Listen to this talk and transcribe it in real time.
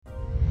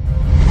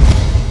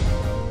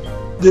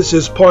This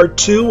is part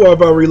 2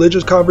 of our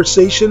religious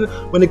conversation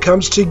when it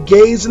comes to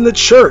gays in the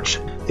church.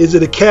 Is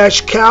it a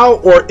cash cow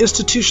or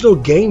institutional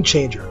game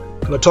changer?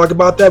 Going to talk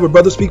about that with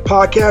Brother Speak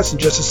Podcast in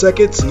just a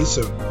second. See you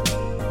soon.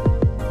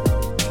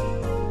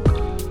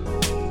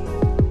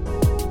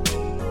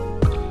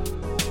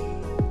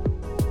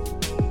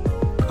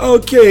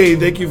 Okay,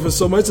 thank you for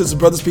so much. This is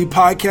Brother Speak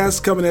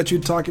Podcast coming at you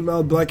talking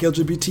about Black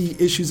LGBT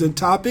issues and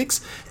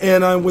topics.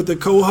 And I'm with the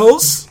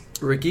co-hosts,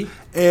 Ricky,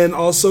 and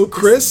also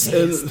Chris.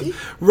 And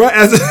right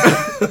as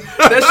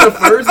that's your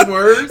first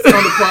words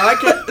on the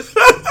podcast.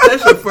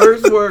 That's your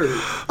first word.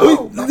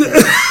 Oh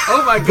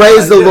my God!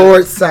 Praise the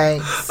Lord,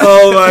 saints.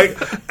 Oh my!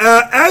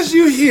 As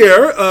you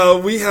hear,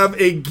 we have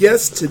a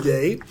guest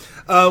today,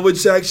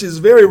 which actually is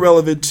very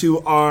relevant to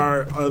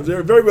our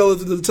very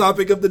relevant to the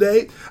topic of the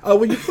day.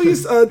 Will you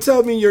please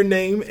tell me your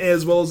name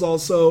as well as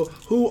also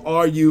who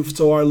are you,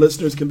 so our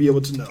listeners can be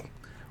able to know?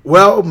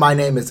 Well, my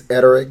name is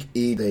Ederick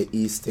E. The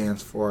E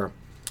stands for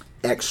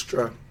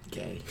extra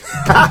gay.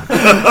 But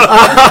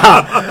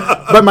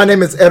my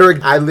name is Ederick.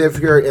 I live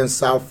here in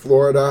South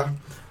Florida.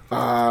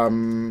 I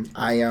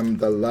am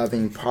the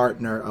loving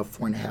partner of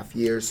 4.5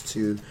 years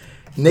to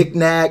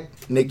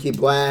Nikki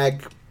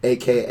Black,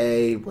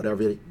 a.k.a.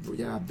 whatever,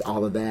 yeah,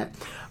 all of that.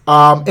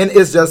 And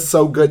it's just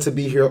so good to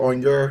be here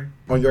on your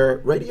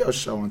radio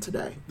show on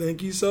today.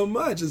 Thank you so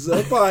much. It's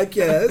a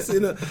podcast.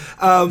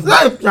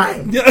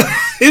 Yeah,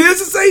 it is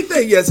the same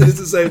thing. Yes, it is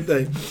the same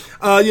thing.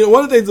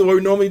 One of the things that we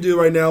normally do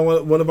right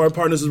now, one of our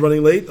partners is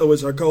running late, which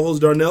is our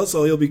co-host Darnell,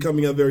 so he'll be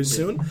coming up very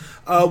soon.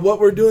 What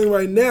we're doing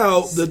right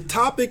now, the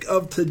topic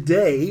of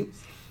today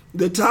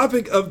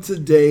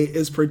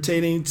is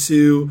pertaining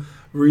to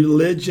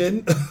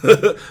religion,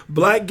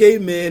 black gay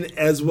men,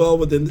 as well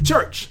within the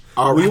church.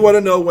 Right. We want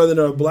to know whether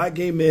or not black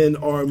gay men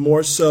are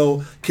more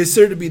so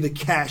considered to be the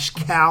cash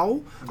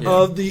cow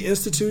of the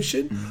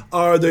institution. Mm-hmm.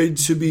 Are they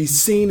to be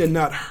seen and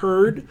not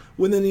heard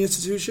within the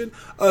institution?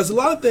 There's a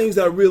lot of things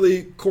that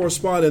really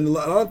correspond, and a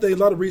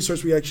lot of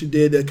research we actually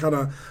did that kind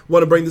of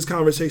want to bring this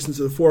conversation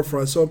to the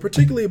forefront. So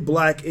particularly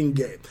black and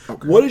gay.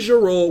 Okay. What is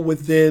your role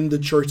within the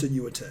church that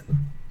you attend?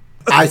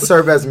 I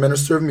serve as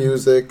minister of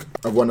music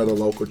of one of the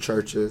local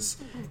churches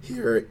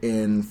here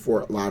in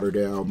Fort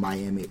Lauderdale,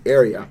 Miami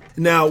area.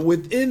 Now,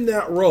 within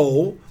that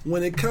role,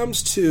 when it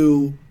comes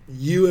to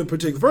you in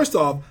particular, first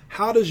off,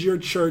 has your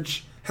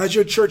church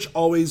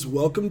always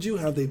welcomed you?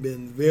 Have they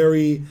been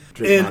very,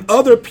 and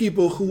other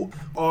people who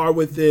are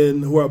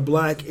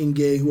black and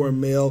gay, who are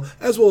male,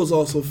 as well as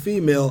also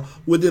female,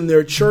 within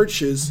their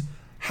churches,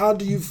 how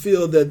do you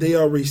feel that they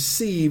are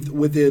received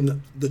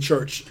within the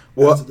church?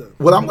 Well,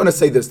 I'm going to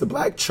say this. The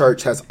black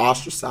church has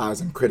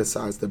ostracized and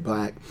criticized the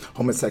black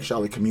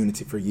homosexuality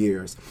community for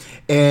years.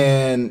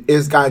 And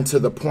it's gotten to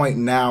the point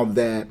now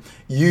that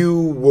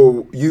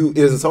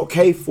it's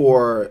okay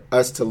for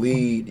us to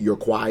lead your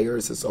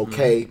choirs. It's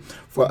okay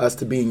for us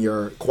to be in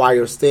your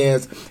choir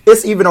stands.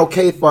 It's even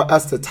okay for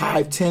us to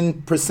tithe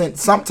 10%,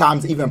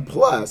 sometimes even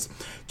plus,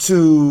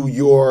 to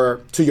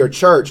your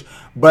church.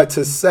 But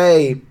to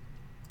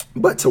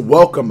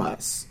welcome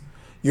us,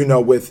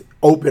 with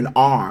open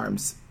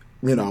arms,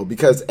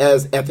 because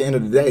at the end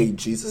of the day,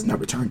 Jesus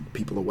never turned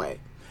people away.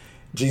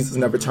 Jesus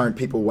never turned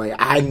people away.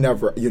 I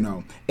never,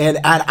 and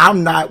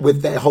I'm not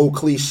with that whole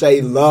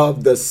cliche,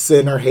 love the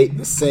sinner, hate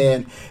the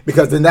sin,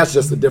 because then that's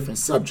just a different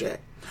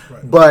subject.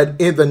 Right. But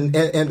in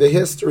the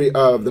history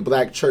of the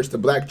black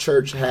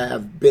church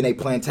have been a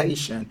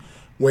plantation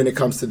when it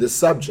comes to this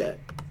subject.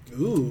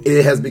 Ooh.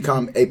 It has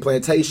become a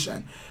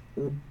plantation.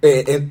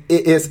 And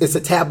it's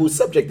a taboo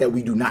subject that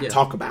we do not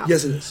talk about.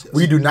 Yes, it is. Yes.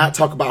 We do not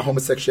talk about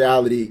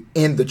homosexuality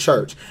in the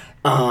church.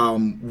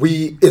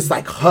 It's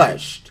like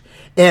hushed.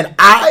 And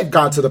I've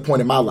gone to the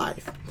point in my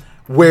life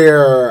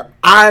where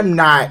I'm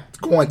not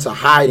going to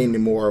hide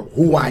anymore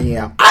who I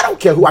am. I don't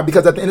care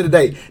because at the end of the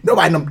day,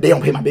 they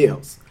don't pay my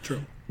bills.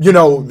 True.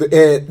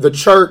 The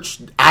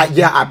church,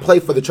 I play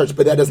for the church,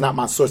 but that is not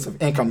my source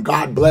of income.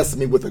 God blessed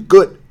me with a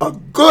good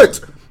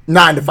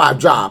 9-to-5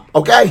 job,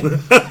 okay? A good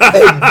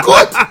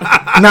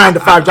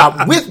 9-to-5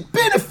 job with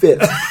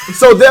benefits.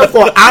 So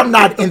therefore, I'm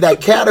not in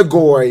that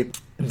category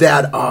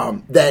that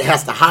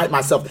has to hide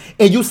myself.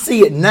 And you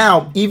see it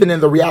now, even in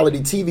the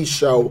reality TV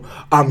show,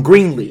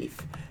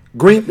 Greenleaf.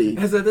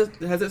 Has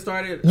it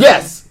started?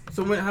 Yes.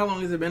 So how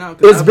long has it been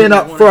out? It's been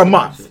up for a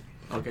month.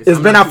 Okay, so it's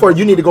been out for.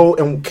 You need to go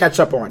and catch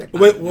up on it.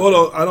 Wait, hold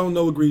on. I don't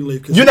know what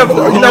Greenleaf. You never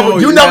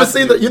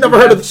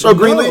heard of the show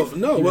Greenleaf?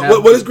 No.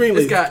 What is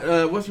Greenleaf? It's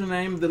got what's her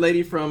name? The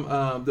lady from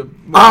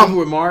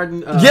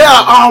Martin.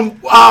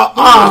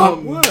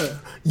 What?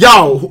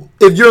 Yo,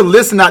 if you're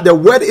listening out there,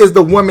 what is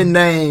the woman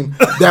name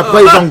that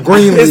plays on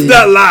Greenleaf? It's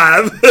not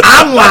live.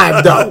 I'm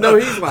live though. No,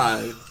 he's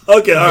live.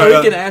 Okay, all right.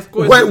 So he can ask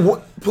questions.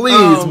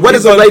 Please, what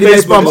is the lady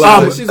name from?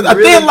 A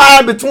thin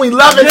line between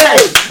love and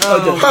hate.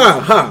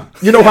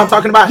 You know who I'm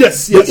talking about?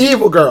 Yes. The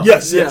evil girl.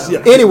 Yes.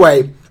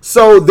 Anyway,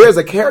 so there's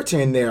a character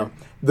in there.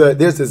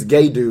 There's this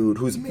gay dude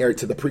who's married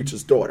to the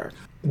preacher's daughter.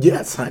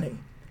 Yes, honey.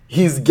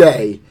 He's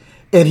gay.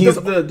 And he's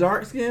the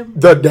dark skin?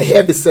 The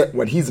heavy set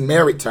one. He's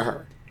married to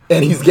her.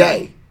 And he's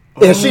gay.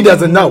 And she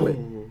doesn't know it.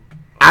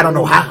 I don't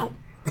know how.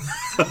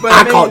 But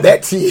I caught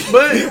that tea.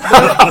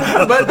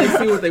 But they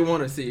see what they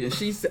want to see, and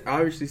she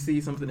obviously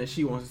sees something that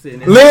she wants to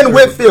see. Lynn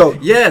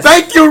Whitfield. Yes.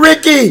 Thank you,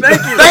 Ricky.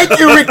 Thank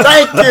you, Rick.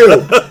 Thank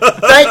you.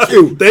 Thank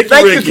you,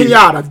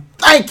 Kenyatta.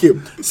 Thank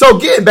you. So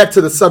getting back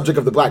to the subject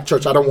of the black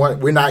church,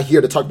 we're not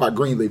here to talk about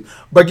Greenleaf,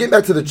 but getting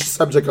back to the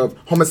subject of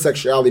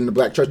homosexuality in the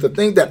black church, the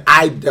thing that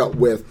I dealt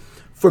with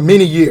for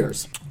many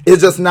years is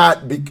just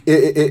not,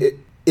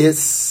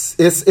 it's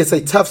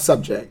a tough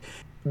subject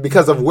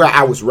because of where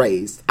I was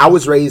raised. I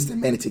was raised in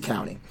Manatee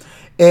County.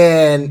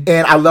 And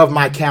I love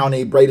my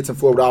county, Bradenton,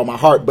 Florida, with all my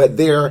heart, but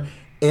they're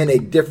in a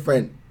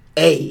different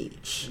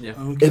age. Yeah.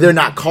 Okay. They're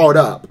not caught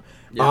up.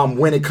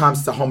 When it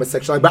comes to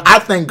homosexuality. But I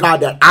thank God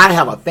that I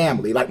have a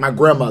family, like my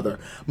grandmother.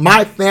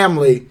 My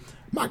family,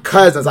 my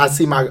cousins, I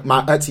see my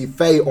Auntie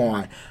Faye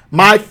on.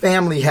 My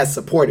family has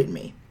supported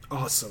me.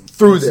 Awesome.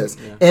 Through this.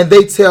 Yeah. And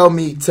they tell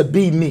me to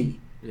be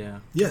me. Yeah.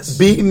 Yes.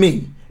 Be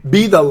me.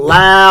 Be the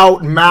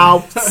loud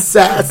mouth,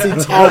 sassy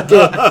talking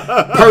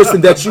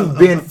person that you've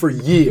been for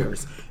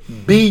years.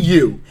 Be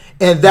you.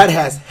 And that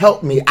has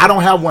helped me. I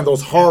don't have one of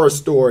those horror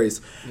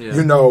stories,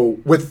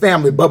 with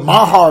family. But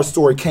my horror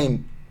story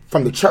came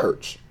from the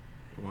church.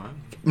 Wow.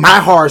 My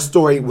horror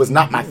story was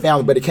not my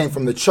family, but it came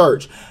from the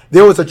church.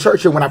 There was a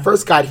church here when I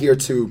first got here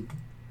to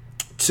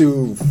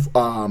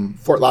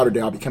Fort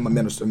Lauderdale. I became a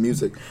minister of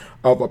music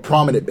of a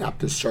prominent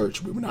Baptist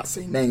church. We would not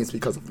say names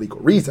because of legal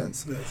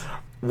reasons. Yes.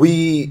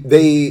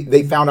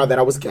 They found out that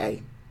I was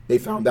gay. They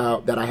found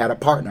out that I had a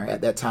partner.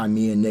 At that time,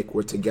 me and Nick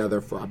were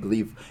together for, I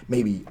believe,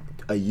 maybe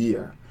a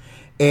year.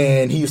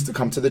 And he used to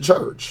come to the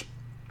church.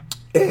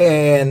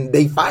 And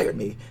they fired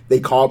me. They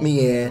called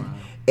me in. Wow.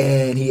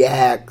 And he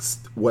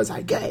asked, was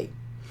I gay?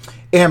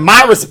 And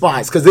my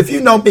response, because if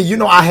you know me, you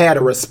know I had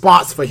a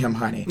response for him,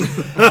 honey.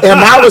 And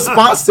my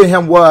response to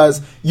him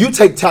was, you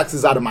take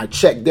taxes out of my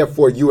check,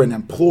 therefore you're an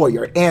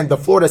employer. And the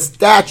Florida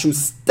statute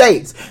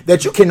states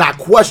that you cannot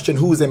question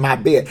who's in my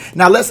bed.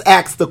 Now let's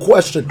ask the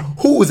question,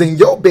 who's in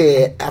your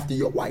bed after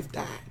your wife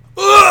died?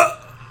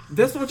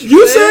 That's what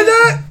you said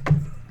that?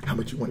 How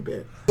much you want to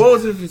bet? What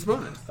was his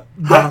response?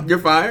 You're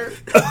fired?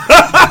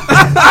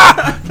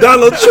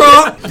 Donald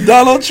Trump.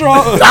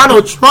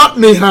 Donald Trump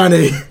me,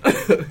 honey.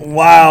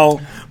 Wow.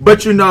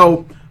 But in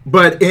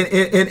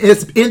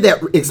it's in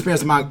that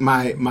experience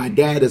my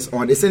dad is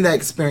on. It's in that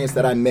experience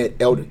that I met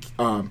Elder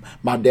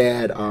my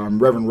dad,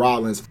 Reverend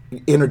Rollins,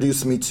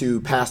 introduced me to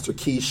Pastor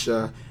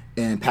Keisha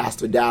and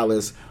Pastor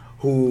Dallas,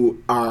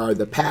 who are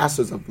the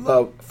pastors of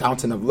Love,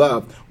 Fountain of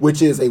Love,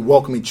 which is a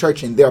welcoming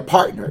church, and they're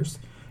partners.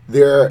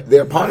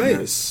 They're partners.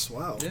 Nice.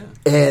 Wow. Yeah.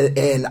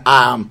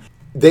 And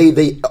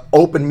they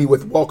opened me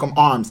with welcome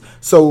arms.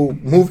 So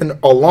moving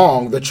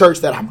along, the church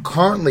that I'm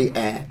currently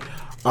at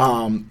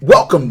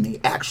welcomed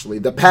me. Actually,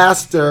 the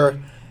pastor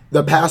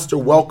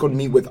welcomed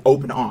me with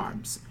open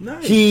arms.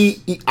 Nice.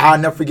 I'll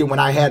never forget when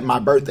I had my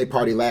birthday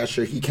party last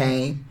year. He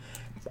came.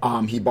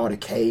 He bought a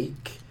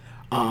cake.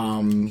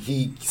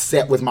 He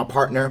sat with my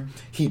partner.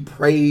 He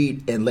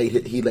prayed and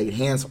he laid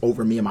hands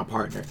over me and my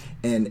partner.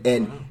 And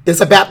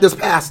it's a Baptist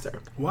pastor.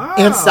 Wow.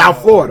 In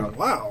South Florida.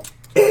 Wow.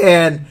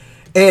 And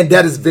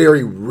that is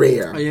very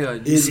rare. Yeah,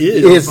 it is.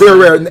 It's very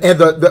rare. And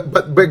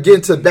but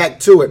getting back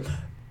to it,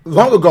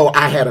 long ago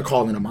I had a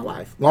calling on my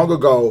life. Long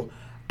ago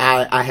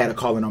I had a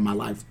calling on my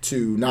life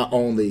to not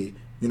only,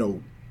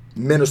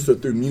 minister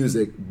through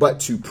music, but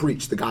to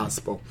preach the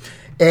gospel.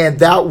 And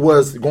that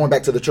was going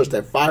back to the church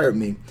that fired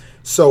me.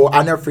 So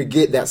I'll never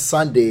forget that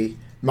Sunday,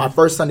 my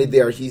first Sunday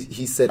there,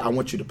 he said, I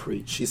want you to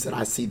preach. He said,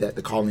 I see that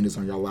the calling is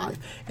on your life,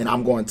 and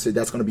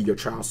that's going to be your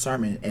trial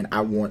sermon, and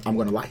I'm going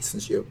to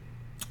license you.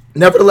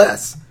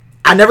 Nevertheless,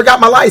 I never got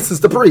my license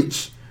to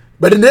preach,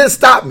 but it didn't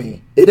stop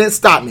me. It didn't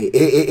stop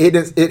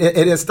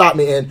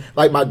me. And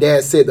like my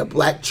dad said, the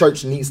black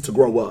church needs to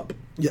grow up.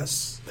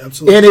 Yes,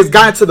 absolutely. And it's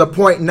gotten to the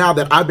point now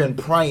that I've been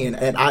praying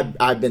and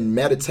I've been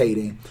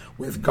meditating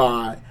with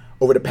God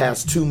over the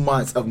past 2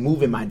 months of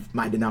moving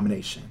my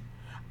denomination.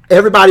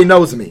 Everybody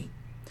knows me,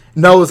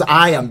 knows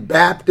I am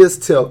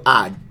Baptist till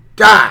I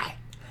die.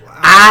 Wow.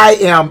 I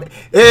am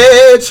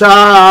HR.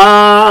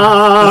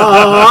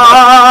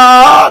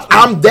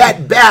 I'm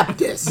that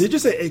Baptist. Did you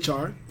say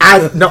HR?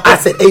 I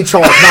said HR,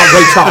 not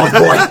Ray Charles,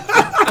 boy.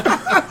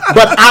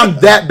 But I'm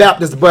that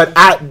Baptist. But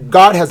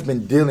God has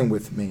been dealing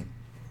with me.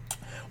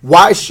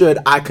 Why should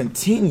I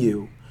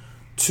continue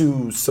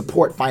to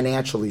support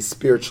financially,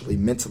 spiritually,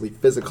 mentally,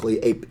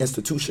 physically an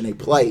institution, a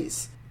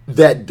place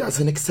that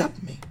doesn't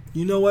accept me?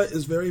 You know what?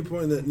 It's very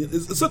important that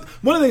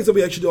one of the things that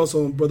we actually do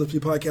also on Brother P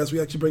podcast, we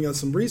actually bring out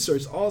some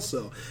research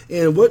also,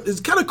 and what is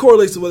kind of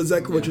correlates to what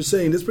you're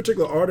saying. This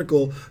particular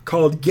article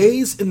called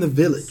 "Gays in the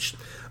Village,"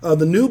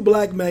 the New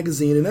Black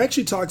magazine, and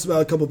actually talks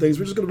about a couple of things.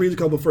 We're just going to read a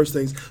couple of first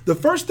things. The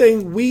first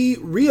thing we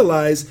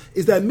realize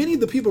is that many of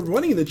the people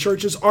running the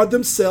churches are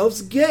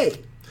themselves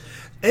gay.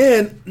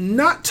 And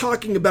not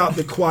talking about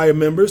the choir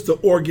members, the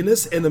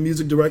organists, and the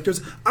music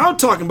directors. I'm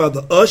talking about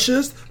the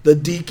ushers, the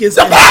deacons,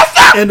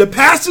 and the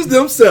pastors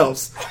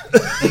themselves.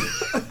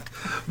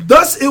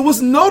 Thus, it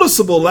was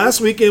noticeable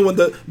last weekend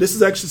this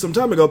is actually some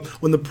time ago,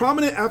 when the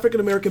prominent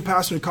African-American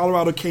pastor in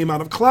Colorado came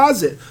out of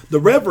closet. The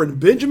Reverend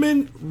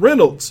Benjamin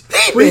Reynolds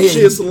preached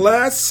his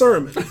last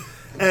sermon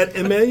at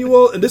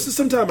Emmanuel, and this is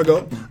some time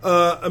ago,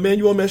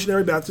 Emmanuel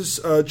Missionary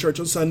Baptist Church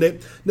on Sunday.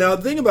 Now,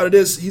 the thing about it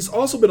is, he's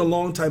also been a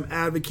longtime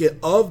advocate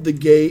of the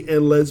gay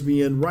and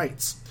lesbian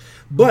rights.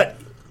 But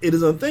it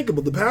is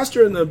unthinkable. The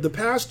pastor and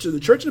the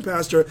church and the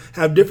pastor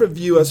have different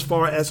view as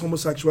far as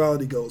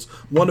homosexuality goes.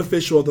 One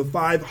official of the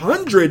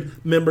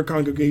 500-member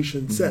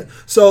congregation said.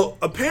 So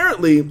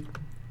apparently,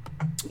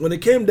 when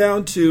it came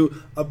down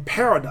to a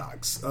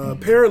paradox,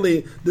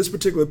 apparently this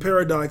particular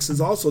paradox is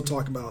also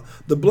talking about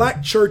the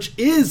black church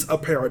is a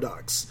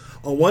paradox.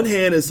 On one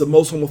hand, it's the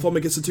most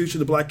homophobic institution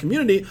in the black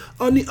community.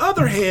 On the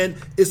other hand,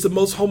 it's the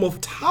most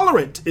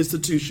homo-tolerant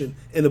institution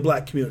in the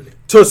black community.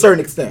 To a certain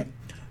extent.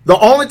 The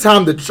only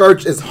time the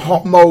church is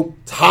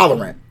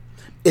homo-tolerant,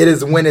 it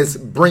is when it's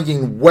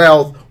bringing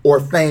wealth or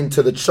fame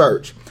to the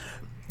church.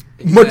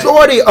 Exactly.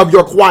 Majority of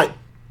your choir,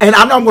 and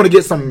I know I'm going to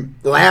get some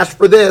lash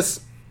for this,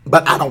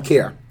 but I don't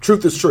care.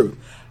 Truth is truth.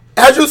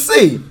 As you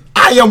see,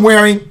 I am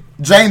wearing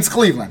James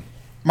Cleveland,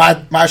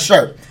 my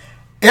shirt.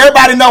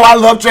 Everybody know I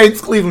love James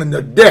Cleveland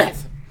to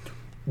death.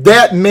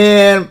 That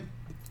man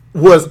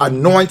was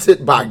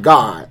anointed by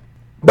God.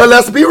 But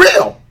let's be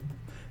real.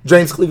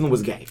 James Cleveland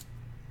was gay.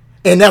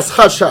 And that's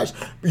hush hush.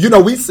 You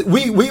know,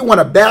 we want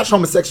to bash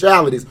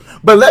homosexuals,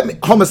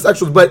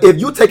 homosexuals. But if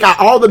you take out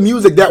all the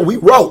music that we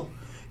wrote,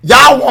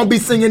 y'all won't be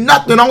singing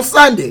nothing on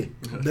Sunday.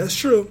 That's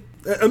true.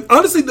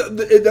 Honestly,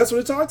 that's what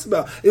it talks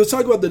about. It was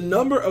talking about the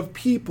number of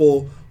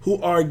people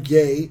who are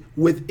gay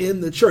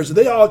within the church. If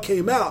they all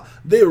came out,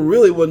 there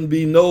really wouldn't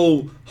be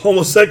no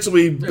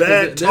homosexually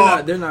bad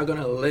talk. They're not going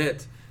to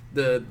let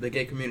the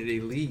gay community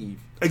leave.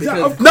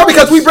 Exactly. No,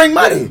 because we bring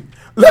money.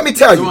 Let me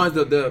tell you.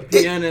 The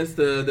pianists,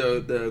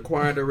 the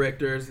choir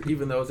directors,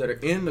 even those that are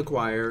in the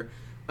choir,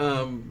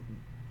 a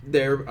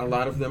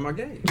lot of them are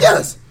gay.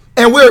 Yes.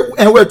 And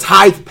we're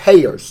tithe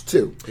payers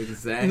too.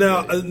 Exactly.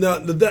 Now,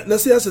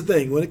 see, that's the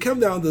thing. When it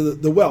comes down to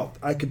the wealth,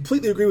 I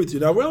completely agree with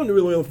you. Now, we only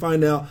really want to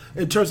find out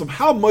in terms of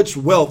how much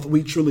wealth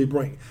we truly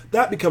bring.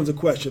 That becomes a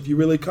question. If you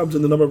really come to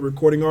the number of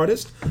recording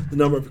artists, the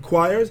number of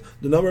choirs,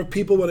 the number of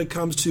people when it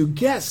comes to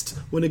guests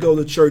when they go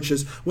to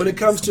churches, when it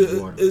comes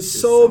to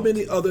so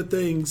many other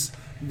things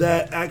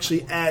that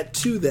actually add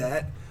to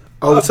that.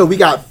 So we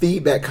got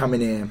feedback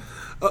coming in.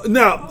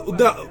 Now,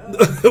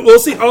 we'll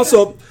see.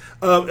 Also,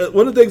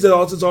 one of the things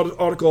that this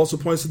article also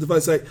points to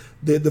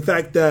the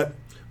fact that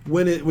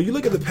when you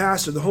look at the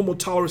pastor, the homo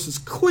tolerance is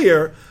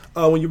clear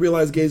when you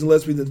realize gays and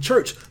lesbians in the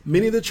church.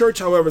 Many of the church,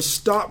 however,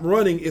 stopped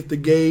running if the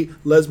gay,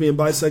 lesbian,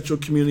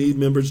 bisexual community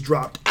members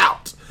dropped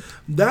out.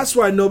 That's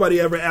why nobody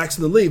ever asked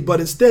them to leave,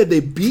 but instead they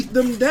beat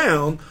them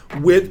down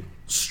with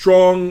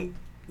strong,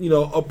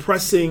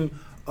 oppressing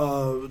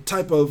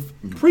type of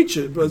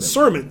preaching,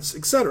 sermons,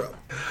 etc.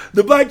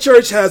 The black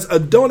church has a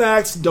don't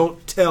ask,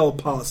 don't tell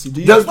policy.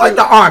 Just like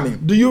the Army.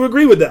 Do you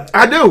agree with that?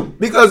 I do.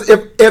 Because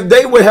if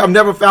they would have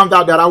never found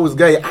out that I was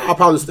gay, I'll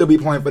probably still be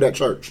playing for that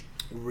church.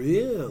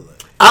 Really?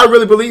 I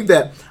really believe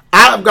that.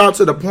 I've got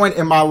to the point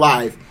in my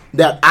life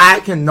that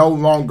I can no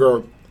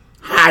longer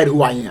hide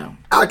who I am.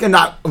 I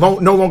cannot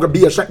no longer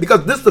be ashamed.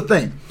 Because this is the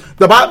thing.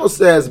 The Bible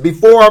says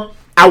before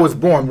I was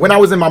born, when I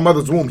was in my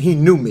mother's womb, he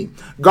knew me.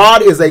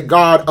 God is a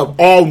God of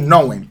all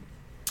knowing.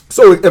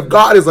 So if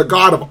God is a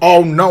God of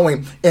all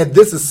knowing, and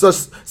this is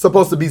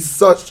supposed to be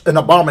such an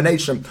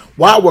abomination,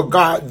 why would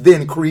God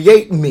then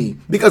create me?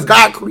 Because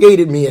God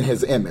created me in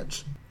his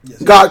image.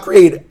 Yes. God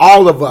created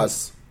all of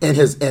us in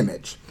his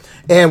image.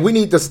 And we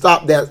need to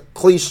stop that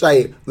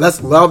cliche,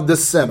 let's love the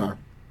sinner.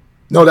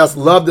 No, that's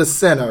love the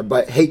sinner,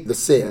 but hate the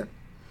sin.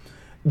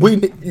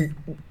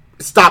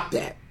 Stop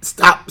that.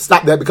 Stop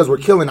that, because we're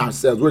killing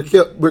ourselves.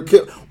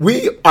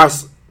 We are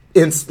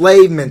in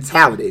slave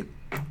mentality.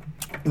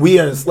 We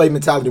are in slave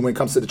mentality when it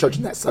comes to the church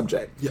in that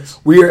subject. Yes,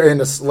 we are in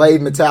a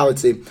slave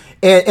mentality,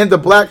 and in the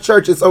black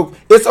church, it's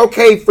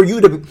okay for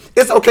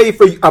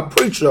a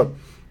preacher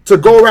to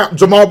go around,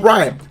 Jamal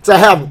Bryant, to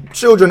have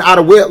children out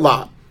of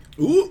wedlock.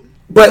 Ooh.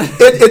 But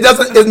it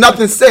doesn't. It's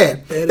nothing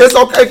said. It's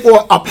okay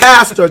for a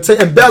pastor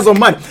to embezzle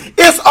money.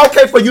 It's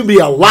okay for you to be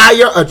a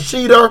liar, a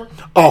cheater,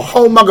 a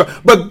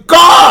homemonger. But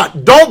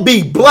God, don't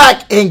be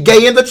black and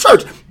gay in the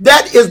church.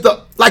 That is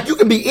you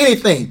can be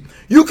anything.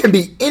 You can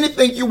be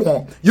anything you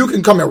want. You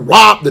can come and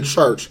rob the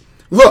church.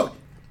 Look,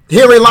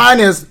 Henry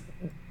Lyons,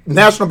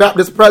 National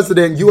Baptist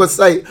President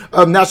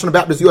of National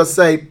Baptist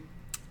USA,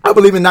 I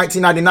believe in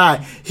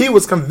 1999, he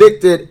was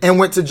convicted and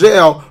went to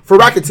jail for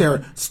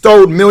racketeering,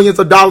 stole millions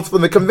of dollars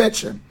from the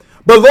convention.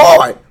 But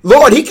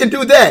Lord, he can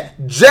do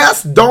that.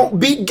 Just don't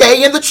be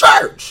gay in the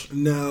church.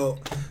 Now,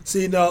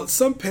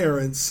 some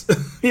parents,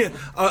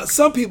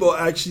 some people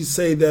actually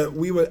say that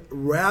we would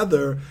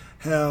rather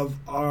have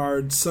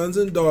our sons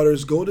and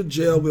daughters go to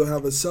jail. We'll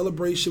have a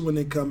celebration when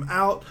they come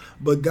out.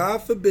 But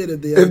God forbid if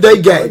they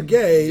are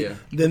gay,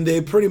 then they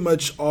pretty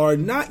much are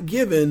not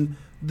given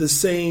the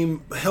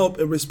same help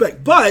and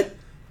respect. But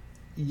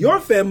your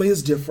family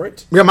is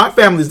different. Yeah, my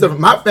family is different.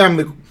 My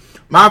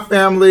My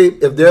family,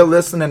 if they're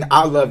listening,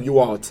 I love you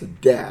all to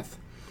death.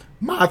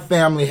 My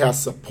family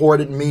has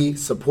supported me,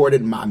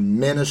 supported my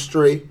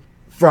ministry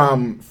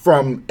from,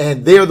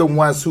 and they're the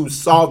ones who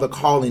saw the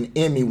calling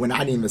in me when I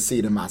didn't even see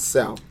it in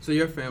myself. So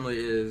your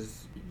family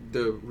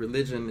the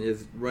religion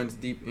runs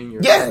deep in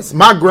your Yes,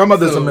 family. my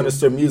grandmother's a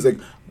minister of music.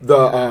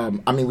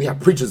 We have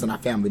preachers in our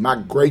family. My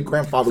great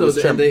grandfather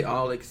was and they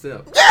all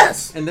accept.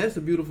 Yes, and that's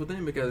a beautiful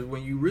thing, because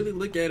when you really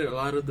look at it, a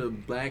lot of the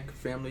black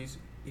families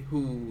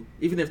who,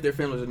 even if their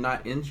families are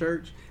not in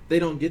church, they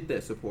don't get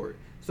that support.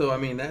 So I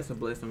mean, that's a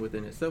blessing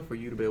within itself for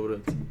you to be able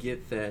to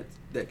get that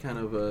kind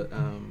of a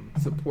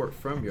support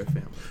from your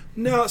family.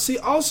 Now, see,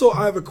 also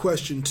I have a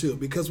question too,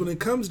 because when it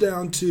comes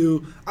down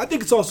to, I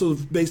think it's also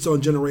based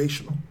on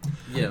generational.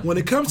 Yeah. When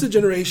it comes to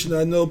generation,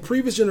 I know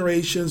previous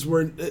generations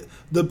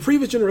the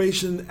previous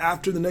generation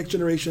after the next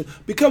generation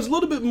becomes a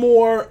little bit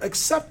more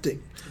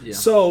accepting. Yeah.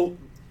 So,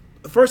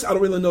 first, I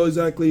don't really know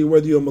exactly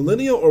whether you're a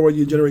millennial or whether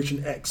you're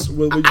Generation X.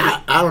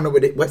 I don't know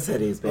what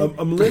that is, baby.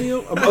 A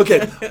millennial?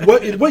 Okay.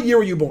 What year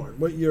were you born?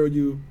 What year are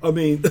you? I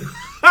mean,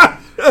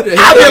 I've been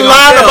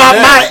lying about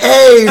my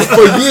age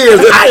for years.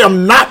 I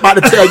am not about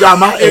to tell y'all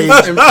my age.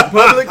 Not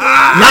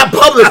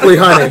publicly,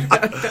 honey.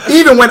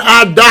 Even when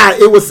I die,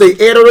 it would say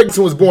Ed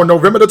Erickson was born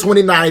November the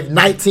 29th,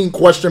 19 ?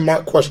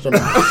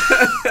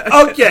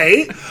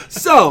 Okay,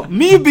 so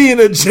me being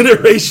a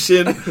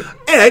Generation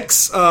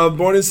X,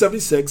 born in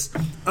 '76,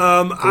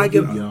 I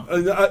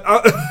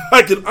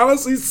can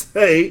honestly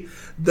say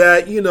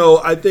that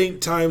I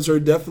think times are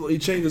definitely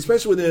changing,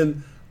 especially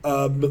within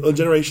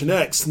Generation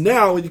X.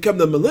 Now, when you come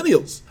to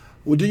millennials,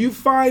 do you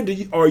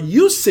find? Are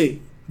you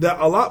seeing that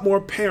a lot more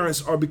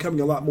parents are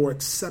becoming a lot more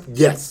accepting?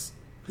 Yes.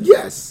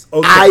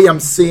 Okay. I am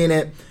seeing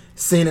it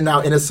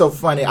now, and it's so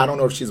funny. I don't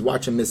know if she's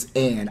watching Miss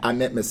Ann. I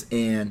met Miss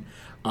Ann.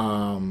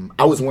 I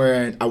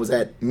was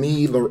at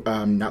me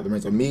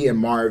and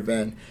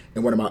Marvin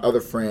and one of my other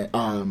friends,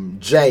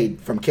 Jay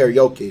from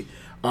karaoke.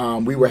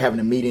 We were having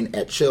a meeting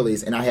at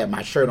Chili's, and I had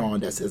my shirt on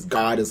that says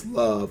 "God is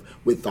love"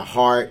 with the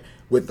heart,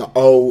 with the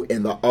O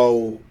and the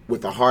O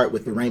with the heart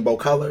with the rainbow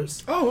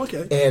colors. Oh,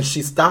 okay. And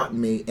she stopped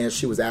me and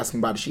she was asking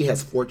about it. She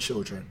has 4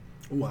 children.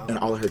 Wow. And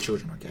all of her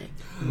children are gay.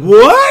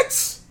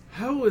 What?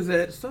 How is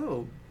that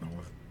so?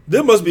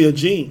 There must be a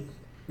gene.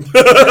 It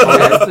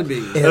has to be.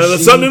 And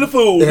something in the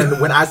food. And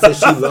when I said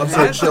she loves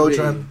her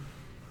children,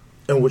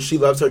 and when she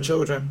loves her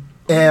children,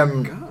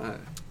 and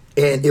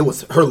it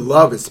was, her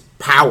love is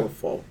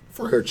powerful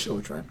for her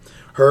children.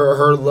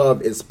 Her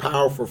love is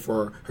powerful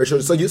for her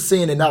children. So you're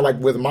seeing it now, like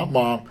with my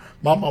mom.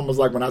 My mom was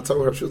like, when I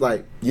told her, she was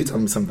like, "You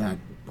told me something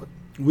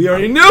we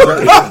already knew."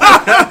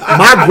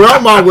 My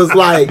grandma was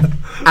like,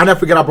 I never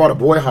forget, I brought a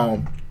boy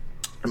home,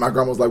 and my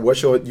grandma was like,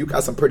 you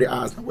got some pretty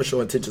eyes. What's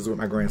your intentions with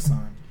my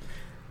grandson?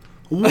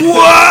 Whoa! My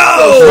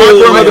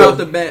grandmother, right off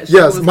the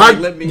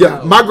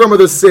bat, my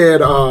grandmother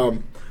said,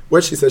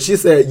 what she said? She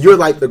said, "You're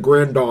like the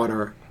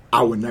granddaughter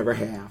I would never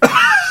have."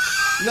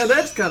 No,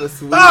 that's kind of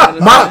sweet.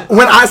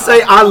 When I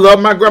say I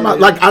love my grandma,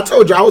 like I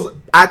told you,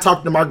 I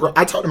talked to my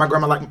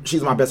grandma like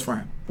she's my best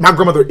friend. My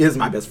grandmother is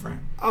my best friend.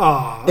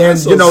 Oh, and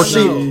so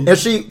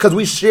she because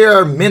we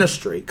share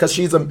ministry, because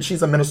she's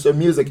a minister of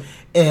music,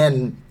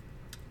 and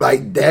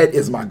like that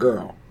is my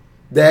girl.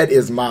 That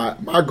is my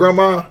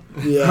grandma,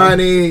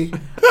 honey.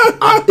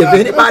 If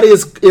anybody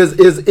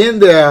is in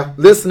there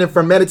listening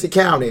from Manatee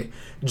County,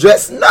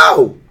 just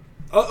know.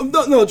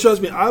 No,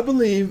 trust me. I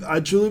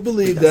truly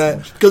believe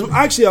that, because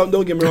actually,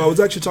 don't get me wrong, I was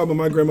actually talking about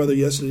my grandmother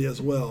yesterday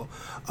as well.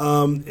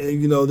 And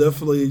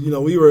definitely,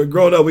 we were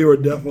growing up. We were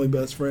definitely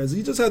best friends.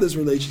 You just had this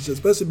relationship,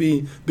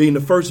 especially being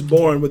the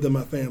firstborn within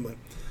my family.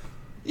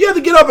 You had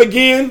to get up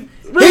again.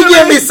 Really? He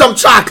gave me some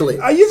chocolate.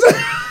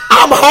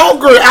 I'm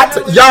hungry.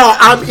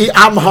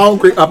 I'm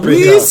hungry up in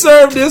here. We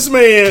served this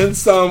man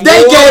some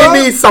They water gave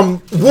me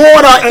some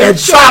water and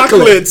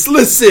chocolates.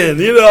 Listen,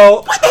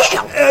 What the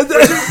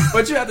hell?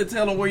 But you have to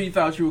tell him where you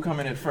thought you were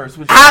coming in first.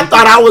 I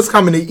thought I was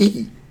coming to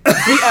eat.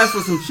 He asked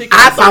for some chicken.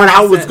 I thought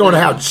I was going to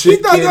have chicken.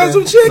 He thought you had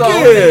some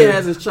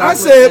chicken. So I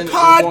said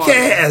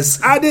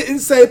podcast. I didn't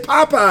say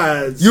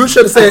Popeyes. You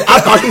should have said,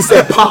 I thought he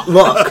said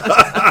potluck.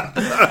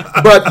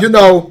 But,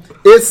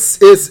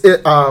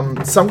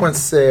 someone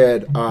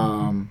said,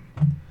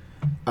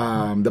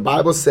 the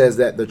Bible says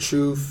that the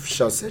truth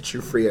shall set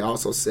you free. It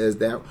also says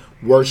that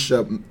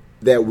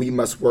we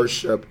must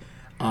worship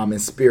in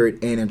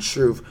spirit and in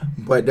truth.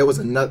 But there was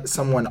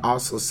someone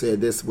also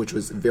said this, which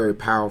was very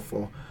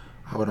powerful.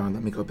 Hold on,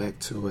 let me go back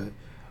to it.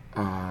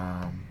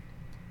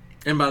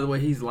 And by the way,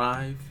 he's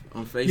live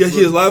on Facebook. Yeah,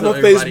 he is live on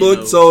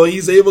Facebook, so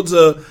he's able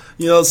to,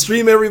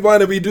 stream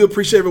everyone, and we do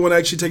appreciate everyone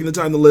actually taking the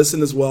time to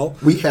listen as well.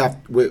 We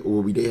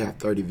did have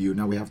 30 views.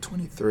 Now we have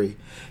 23.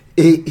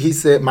 He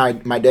said, my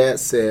dad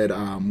said,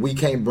 we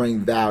can't bring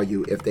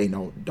value if they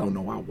don't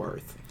know our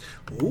worth.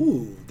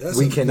 Ooh, that's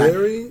you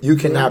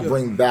cannot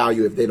bring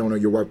value if they don't know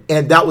your worth.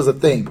 And that was the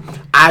thing.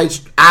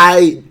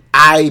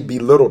 I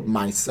belittled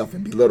myself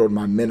and belittled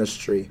my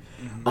ministry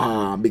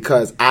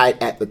because I,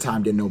 at the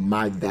time, didn't know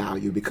my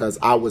value, because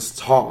I was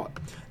taught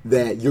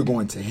that you're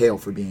going to hell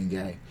for being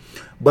gay.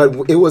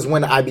 But it was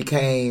when I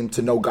became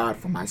to know God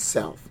for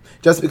myself.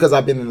 Just because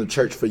I've been in the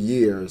church for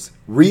years,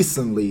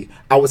 recently,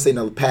 I would say in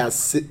the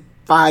past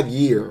 5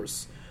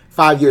 years,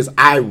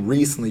 I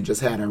recently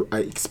just had an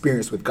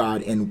experience with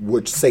God and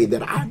would say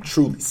that I'm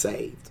truly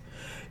saved.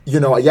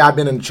 I've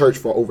been in the church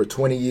for over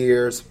 20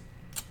 years.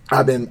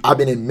 I've been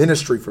in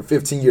ministry for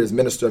 15 years,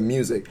 minister of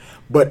music.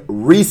 But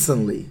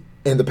recently,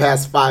 in the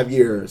past 5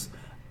 years,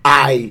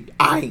 I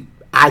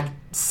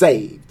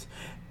saved.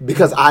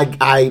 Because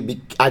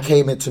I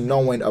came into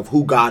knowing of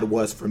who God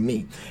was for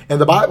me. And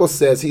the Bible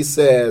says, he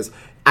says,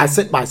 I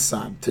sent my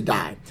son to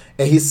die.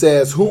 And he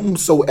says,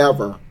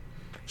 whomsoever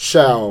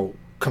shall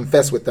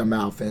confess with their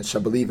mouth and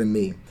shall believe in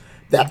me,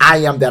 that I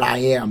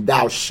am,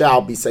 thou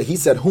shalt be saved. He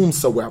said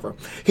whomsoever.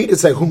 He didn't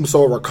say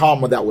whomsoever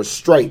comma that was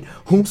straight,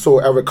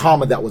 whomsoever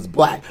comma that was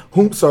black,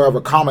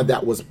 whomsoever comma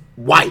that was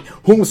white,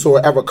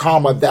 whomsoever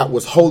comma that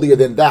was holier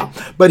than thou.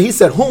 But he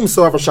said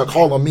whomsoever shall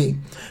call on me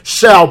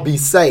shall be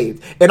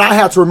saved. And I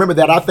have to remember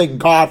that. I thank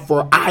God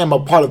for I am a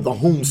part of the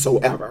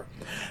whomsoever.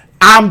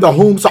 I'm the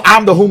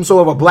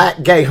whomsoever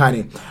black, gay,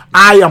 honey.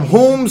 I am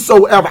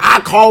whomsoever. I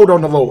called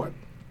on the Lord.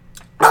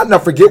 I'll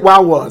never forget where I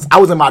was. I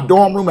was in my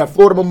dorm room at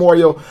Florida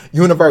Memorial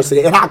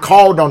University, and I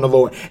called on the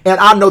Lord. And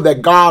I know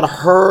that God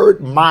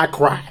heard my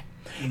cry.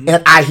 Mm-hmm.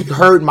 And He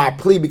heard my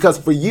plea, because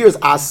for years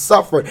I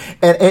suffered.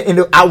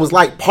 And I was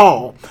like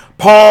Paul.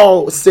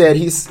 Paul said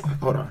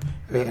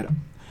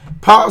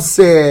Paul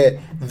said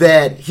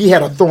that he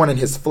had a thorn in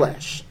his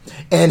flesh.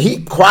 And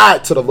he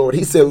cried to the Lord.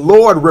 He said,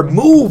 Lord,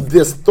 remove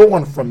this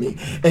thorn from me.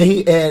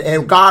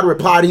 And God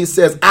replied, he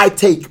says, I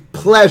take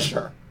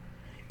pleasure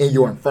in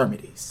your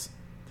infirmities.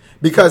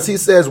 Because he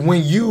says,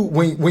 when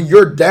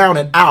you're down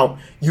and out,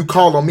 you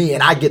call on me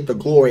and I get the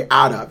glory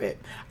out of it.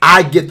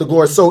 I get the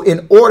glory. So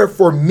in order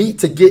for me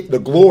to get the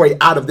glory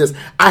out of this,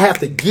 I have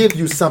to give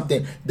you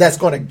something that's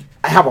going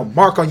to have a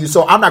mark on you.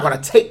 So I'm not going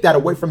to take that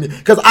away from you,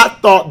 because I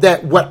thought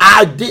that what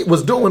I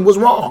was doing was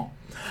wrong.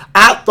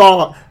 I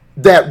thought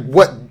that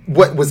what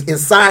was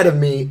inside of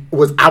me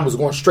was I was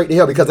going straight to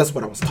hell, because that's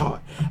what I was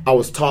taught. I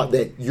was taught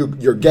that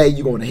you're gay,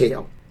 you're going to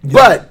hell. Yeah.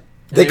 But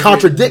they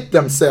contradict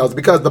themselves,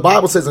 because the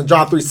Bible says in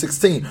John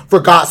 3:16, for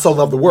God so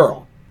loved the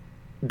world.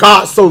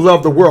 God so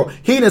loved the world.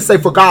 He didn't say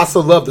for God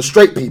so loved the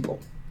straight people.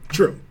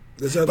 True.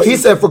 But he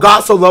said for God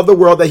so loved the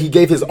world that he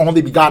gave his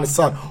only begotten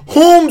son,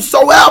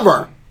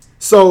 whomsoever.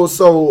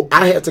 So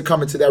I had to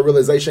come into that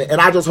realization. And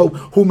I just hope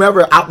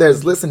whomever out there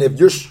is listening, if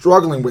you're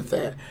struggling with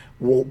that,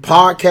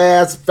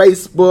 podcast,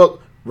 Facebook,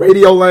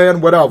 Radio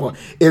Land, whatever,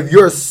 if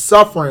you're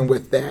suffering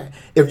with that,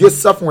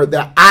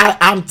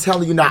 I'm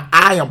telling you now,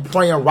 I am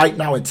praying right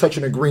now and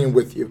touching and agreeing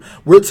with you.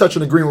 We're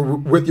touching and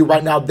agreeing with you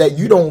right now that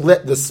you don't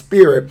let the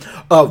spirit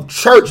of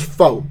church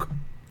folk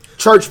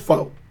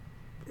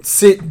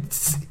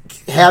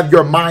have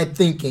your mind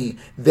thinking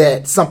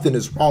that something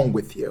is wrong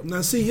with you.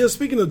 Now, see, here,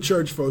 speaking of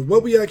church folk,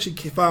 what we actually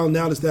found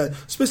out is that,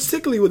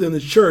 specifically within the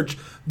church,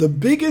 the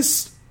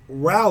biggest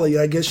rally,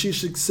 I guess you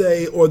should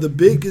say, or the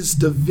biggest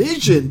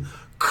division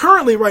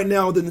currently right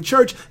now within the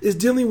church is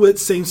dealing with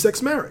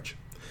same-sex marriage.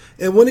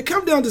 And when it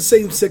comes down to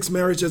same-sex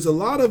marriage, there's a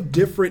lot of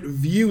different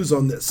views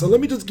on this. So let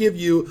me just give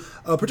you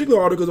a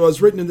particular article that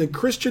was written in the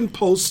Christian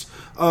Post,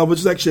 which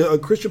is actually a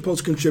Christian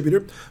Post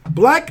contributor.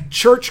 Black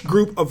church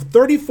group of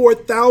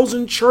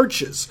 34,000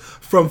 churches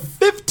from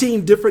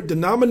 15 different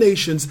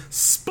denominations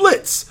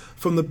splits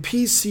from the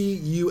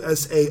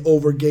PCUSA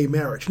over gay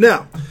marriage.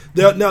 Now,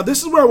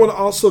 this is where I want to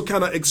also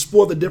kind of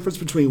explore the difference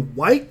between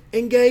white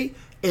and gay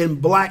and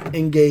black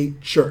and gay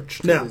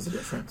church. Now,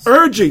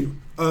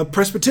 urging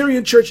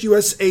Presbyterian Church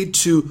USA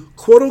to,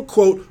 quote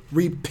unquote,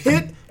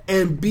 repent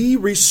and be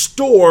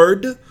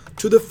restored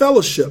to the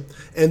fellowship.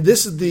 And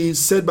this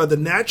is said by the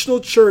National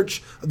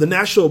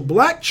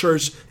Black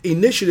Church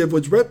Initiative,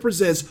 which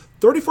represents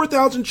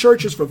 34,000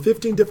 churches from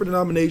 15 different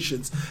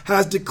denominations,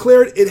 has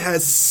declared it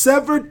has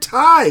severed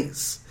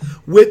ties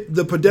with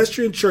the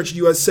Presbyterian Church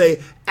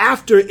USA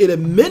after it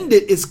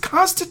amended its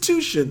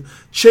constitution,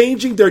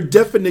 changing their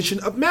definition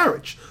of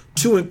marriage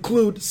to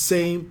include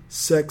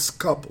same-sex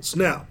couples.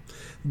 Now,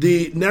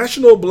 the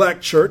National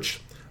Black Church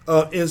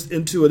is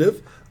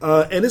intuitive,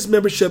 and its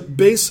membership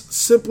based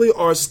simply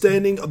on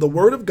standing of the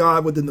Word of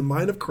God within the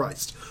mind of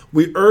Christ.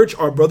 We urge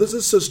our brothers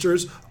and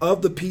sisters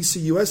of the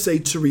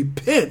PCUSA to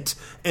repent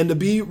and to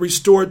be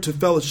restored to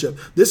fellowship.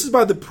 This is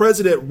by the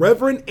president,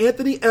 Reverend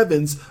Anthony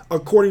Evans,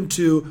 according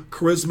to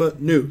Charisma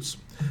News.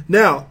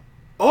 Now,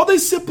 all they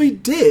simply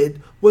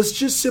did was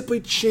just simply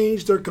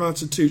change their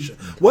constitution.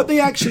 What they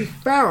actually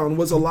found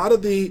was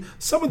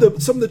some of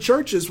the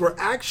churches were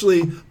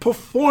actually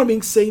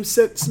performing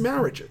same-sex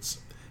marriages.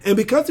 And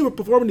because they were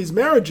performing these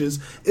marriages,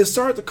 it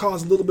started to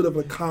cause a little bit of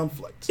a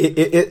conflict.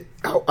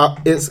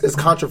 It's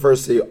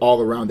controversy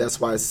all around.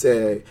 That's why I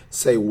say,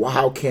 well,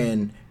 how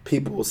can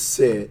people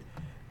sit,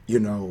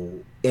 in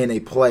a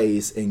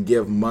place and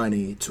give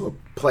money to a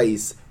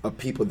place of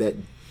people that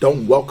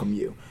don't welcome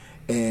you?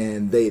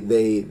 And they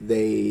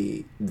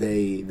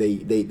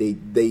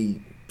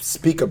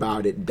speak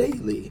about it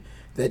daily.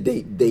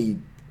 That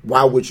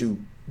why would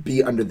you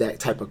be under that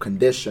type of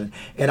condition.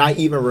 And I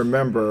even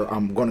remember,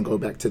 I'm going to go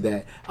back to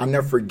that. I'll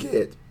never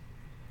forget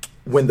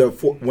when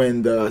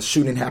the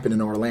shooting happened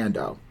in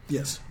Orlando.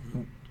 Yes.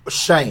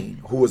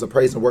 Shane, who was a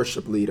praise and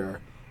worship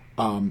leader,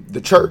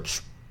 the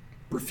church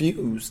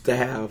refused to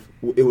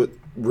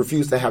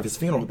have his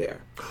funeral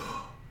there.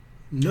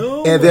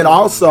 No. And then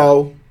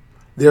also,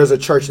 there's a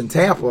church in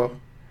Tampa,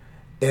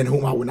 in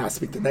whom I would not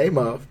speak the name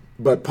of,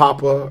 but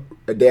Papa,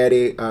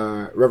 Daddy,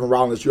 Reverend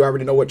Rollins, you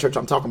already know what church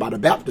I'm talking about, a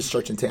Baptist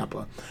church in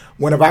Tampa.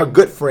 One of our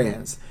good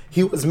friends,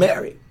 he was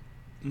married.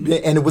 Mm-hmm.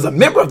 And it was a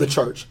member of the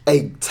church,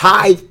 a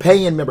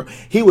tithe-paying member.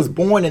 He was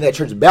born in that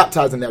church,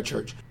 baptized in that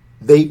church.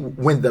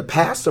 When the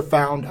pastor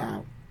found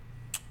out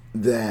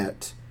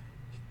that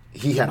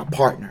he had a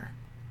partner,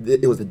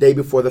 it was the day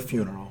before the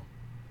funeral,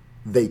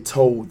 they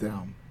told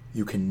them,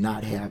 you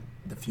cannot have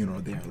the funeral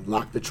there.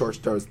 Locked the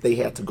church doors. They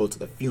had to go to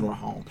the funeral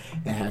home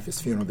and have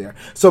his funeral there.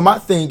 So my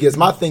thing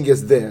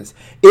is this.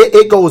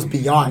 It goes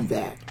beyond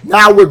that.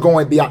 Now we're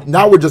going beyond.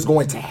 Now we're just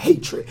going to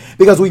hatred,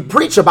 because we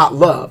preach about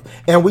love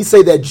and we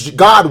say that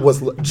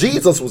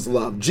Jesus was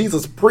love.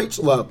 Jesus preached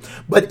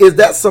love. But is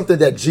that something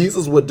that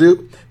Jesus would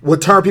do?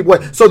 Would turn people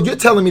away? So you're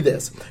telling me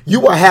this? You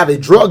will have a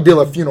drug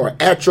dealer funeral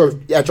at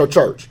your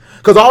church?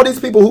 Because all these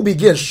people who be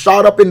getting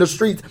shot up in the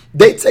streets,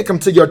 they take them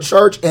to your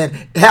church, and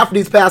half of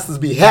these pastors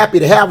be happy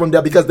to have them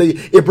there because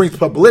it brings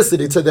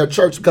publicity to their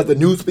church, because the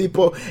news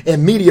people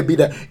and media be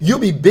there. You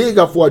be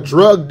bigger for a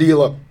drug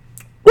dealer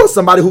or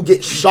somebody who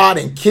gets shot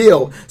and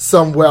killed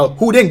somewhere,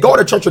 who didn't go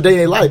to church a day in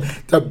their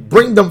life, to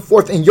bring them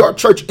forth in your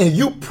church, and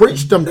you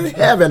preach them to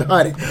heaven,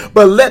 honey.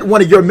 But let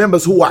one of your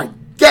members who are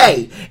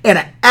gay and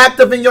are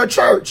active in your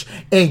church,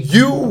 and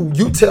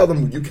you tell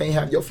them you can't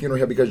have your funeral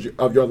here because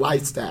of your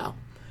lifestyle.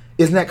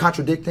 Isn't that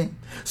contradicting?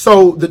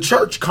 So the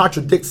church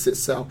contradicts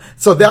itself.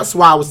 So that's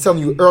why I was telling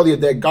you earlier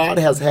that God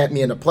has had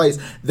me in a place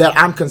that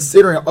I'm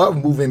considering of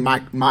moving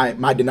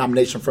my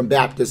denomination from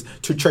Baptist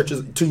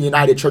to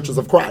United Churches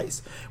of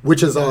Christ,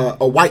 which is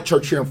a white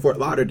church here in Fort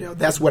Lauderdale.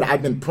 That's what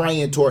I've been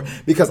praying toward,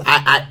 because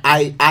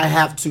I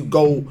have to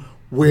go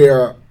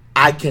where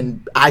I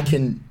can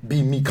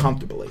be me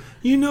comfortably.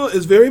 You know,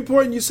 it's very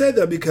important you say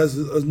that, because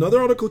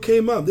another article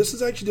came up. This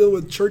is actually dealing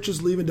with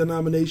churches leaving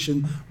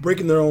denomination,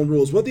 breaking their own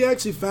rules. What they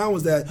actually found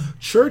was that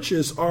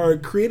churches are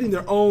creating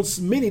their own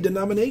mini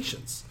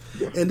denominations.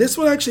 Yeah. And this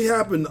would actually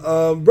happen.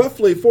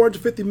 Roughly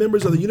 450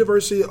 members of the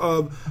University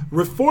of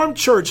Reformed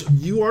Church,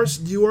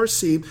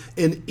 URC,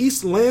 in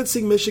East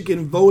Lansing,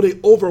 Michigan, voted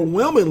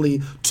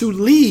overwhelmingly to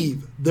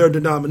leave their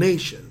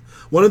denomination.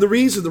 One of the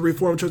reasons the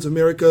Reformed Church of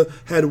America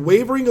had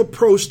wavering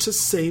approach to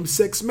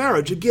same-sex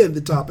marriage. Again, the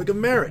topic of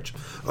marriage.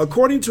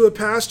 According to a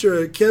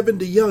pastor, Kevin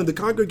DeYoung, the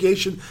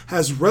congregation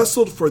has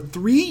wrestled for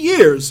 3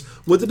 years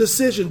with the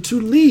decision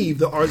to leave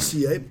the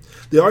RCA.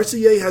 The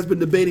RCA has been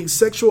debating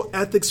sexual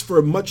ethics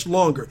for much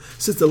longer.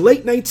 Since the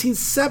late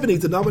 1970s,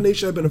 the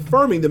denomination had been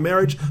affirming the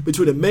marriage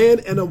between a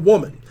man and a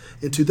woman.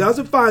 In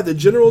 2005, the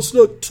General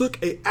Snook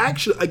took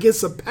action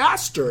against a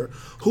pastor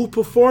who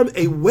performed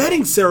a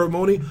wedding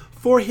ceremony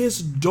for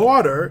his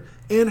daughter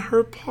and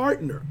her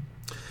partner,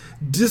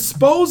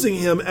 disposing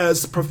him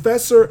as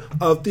professor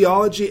of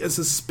theology and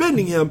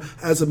suspending him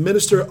as a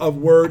minister of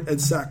word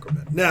and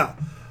sacrament. Now,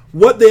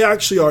 what they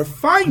actually are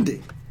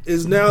finding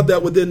is now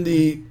that within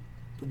the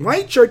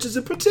white churches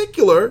in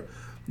particular,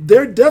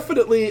 they're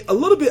definitely a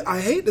little bit, I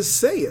hate to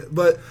say it,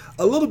 but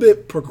a little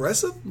bit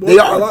progressive. They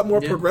are. A lot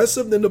more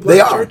progressive than the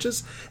black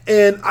churches.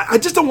 And I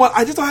just don't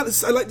like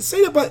to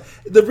say that, but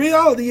the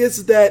reality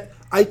is that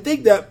I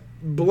think that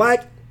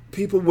black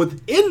people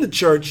within the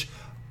church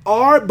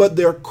are, but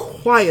they're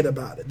quiet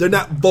about it. They're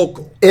not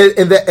vocal.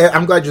 And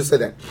I'm glad you said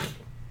that.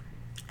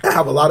 I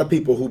have a lot of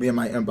people who be in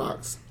my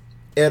inbox.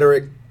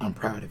 Ederick, I'm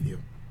proud of you.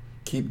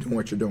 Keep doing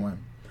what you're doing.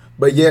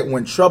 But yet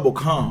when trouble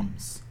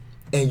comes,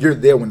 and you're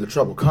there when the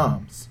trouble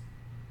comes,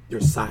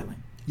 you're silent.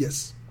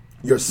 Yes.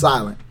 You're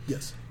silent.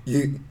 Yes.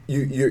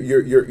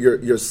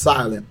 You're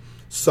silent.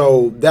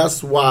 So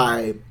that's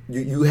why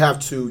you have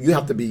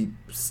to be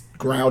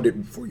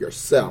grounded for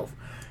yourself.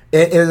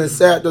 And it's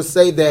sad to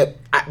say that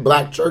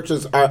black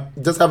churches have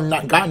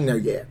not gotten there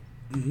yet.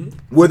 Mm-hmm.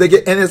 Where they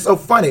get, and it's so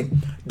funny.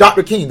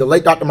 Dr. King, the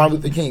late Dr. Martin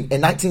Luther King,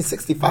 in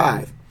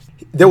 1965,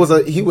 it was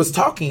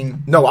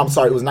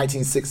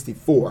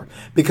 1964,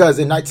 because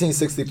in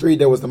 1963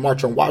 there was the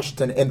March on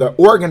Washington, and the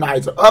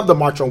organizer of the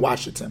March on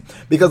Washington,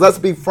 because let's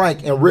be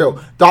frank and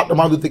real, Dr.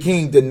 Martin Luther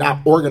King did not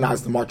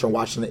organize the March on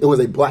Washington. It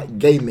was a black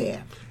gay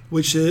man.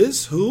 Which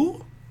is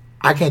who?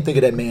 I can't think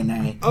of that man's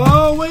name.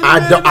 Oh, wait a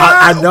minute.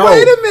 I know.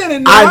 Wait a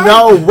minute now. I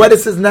know. What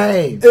is his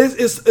name?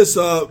 It's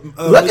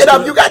look it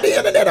up. You got the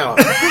internet on.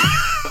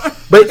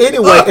 But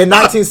anyway, in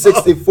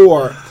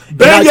 1964,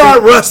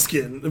 Bayard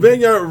Ruskin.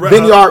 Bayard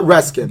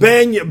Ruskin.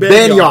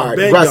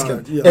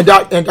 Yeah. And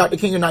Dr.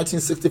 King in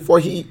 1964,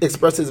 he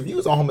expressed his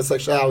views on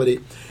homosexuality,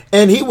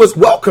 and he was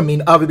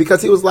welcoming of it,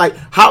 because he was like,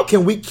 "How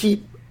can we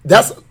keep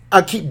their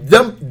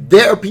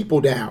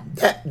people down,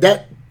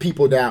 that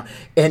people down,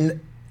 and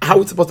how are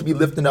we supposed to be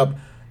lifting up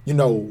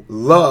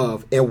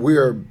love, and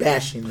we're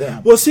bashing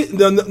them. Well, see,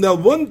 now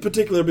one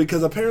particular,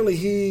 because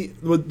apparently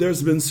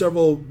there's been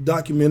several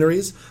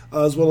documentaries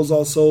as well as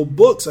also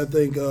books, I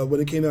think, when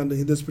it came down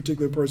to this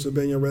particular person,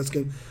 Benjamin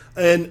Reskin,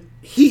 and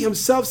he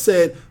himself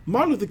said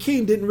Martin Luther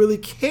King didn't really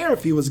care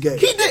if he was gay.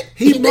 He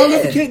did. Martin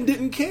Luther King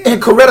didn't care.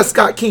 And Coretta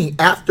Scott King,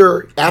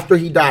 after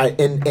he died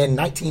in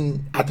I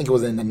think it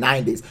was in the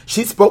 90s,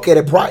 she spoke at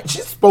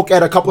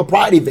a couple of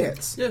Pride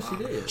events. Yes, she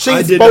did.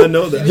 I did not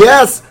know that.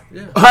 Yes,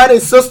 Yeah. honey,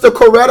 Sister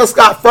Coretta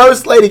Scott,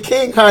 First Lady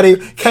King, honey,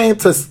 came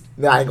to.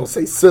 I ain't gonna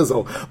say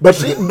sizzle, but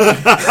she.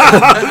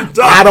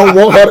 I don't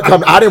want her to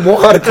come. I didn't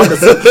want her to come to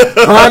sizzle,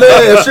 honey.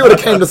 If she would have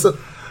came to sizzle.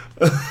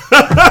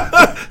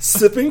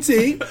 Sipping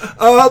tea.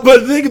 But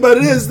the thing about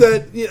it is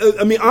that,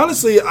 I mean,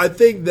 honestly, I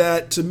think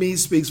that to me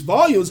speaks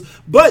volumes.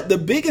 But the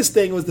biggest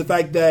thing was the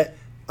fact that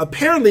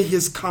apparently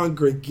his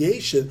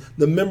congregation,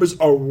 the members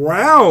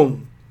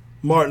around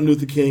Martin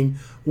Luther King,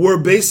 were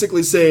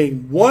basically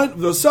saying,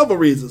 there's several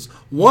reasons.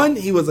 One,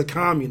 he was a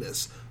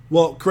communist.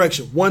 Well,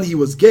 correction. One, he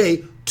was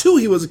gay. Two,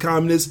 he was a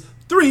communist.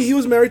 Three, he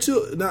was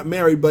not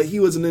married, but he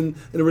was in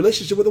a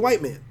relationship with a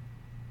white man.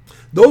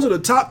 Those are the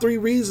top three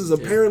reasons,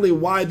 apparently,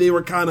 why they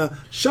were kind of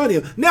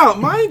shunning him. Now,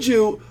 mind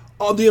you,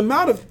 the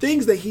amount of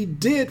things that he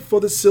did for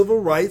the civil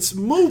rights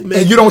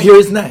movement. And you don't hear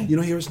his name. You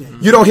don't hear his name.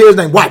 You don't hear his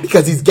name. Why?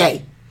 Because he's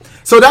gay.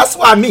 So that's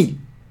why me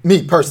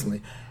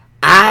personally,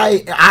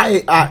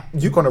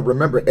 you're gonna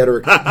remember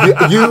Edric.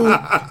 No,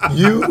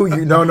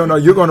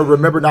 you're gonna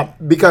remember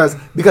not because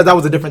that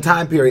was a different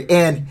time period.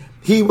 And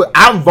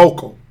I'm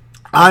vocal.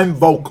 I am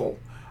vocal.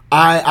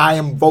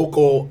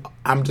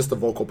 I'm just a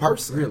vocal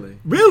person.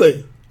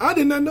 Really? I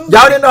did not know that.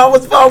 Y'all didn't know I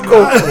was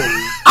vocal.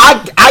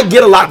 I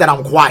get a lot that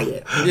I'm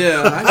quiet.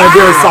 Yeah. And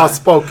very soft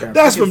spoken.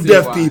 That's from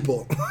deaf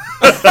people.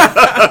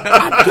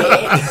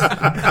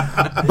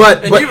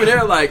 But even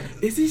they're like,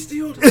 is he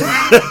still?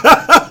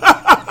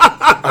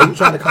 Are you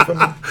trying to come for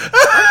me?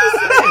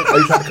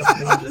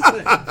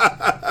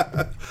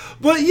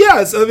 But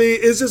yes, I mean,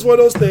 it's just one of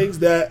those things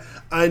that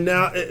I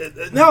not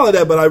only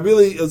that, but I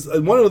really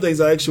one of the things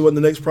I actually want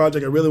the next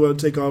project I really want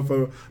to take on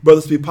for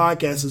Brother Speak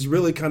Podcast is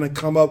really kind of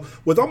come up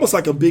with almost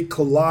like a big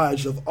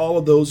collage of all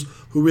of those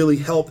who really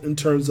helped in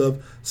terms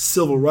of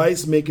civil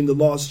rights, making the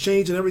laws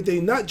change and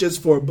everything, not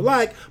just for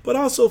black, but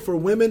also for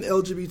women,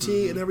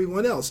 LGBT, and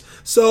everyone else.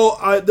 So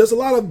there's a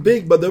lot of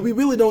but that we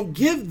really don't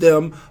give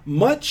them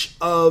much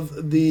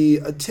of the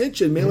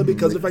attention, mainly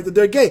because of the fact that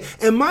they're gay.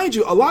 And mind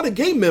you, a lot of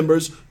gay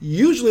members,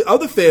 usually of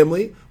the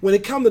family, when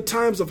it comes to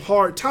times of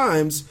hard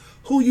times,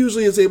 who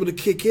usually is able to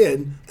kick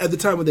in at the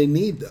time when they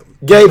need them?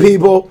 Gay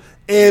people.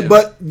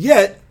 But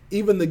yet,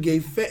 even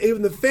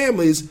the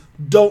families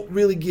don't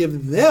really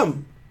give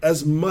them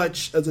as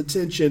much as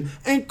attention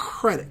and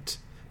credit.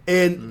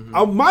 And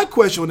my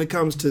question when it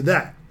comes to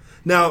that,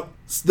 now,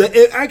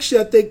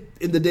 actually, I think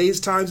in the days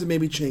times it may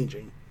be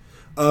changing.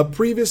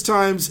 Previous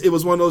times it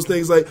was one of those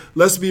things like,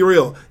 let's be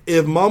real,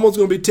 if mom was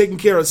going to be taking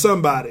care of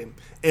somebody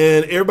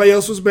and everybody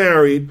else was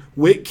married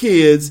with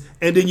kids,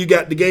 and then you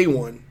got the gay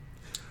one,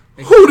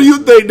 who do you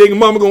think the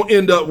mama going to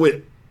end up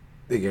with?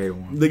 The gay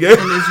one. The gay. And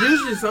it's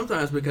usually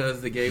sometimes because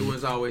the gay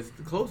one's always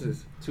the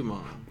closest to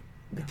mom.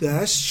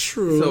 That's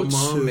true. So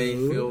mom too. may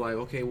feel like,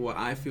 okay, well,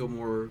 I feel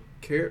more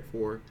cared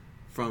for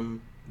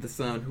from the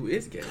son who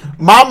is gay.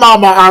 My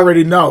mama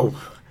already know.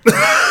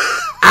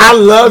 I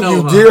love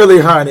you dearly,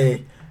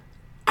 honey.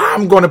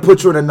 I'm going to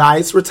put you in a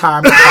nice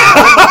retirement.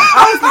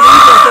 I was thinking you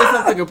were going to say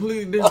something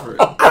completely different.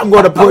 I'm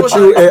going to put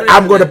you.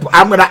 I'm going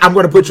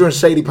to put you in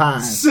Shady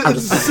Pines.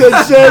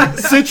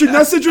 Century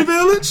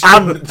Village.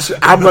 I'm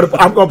going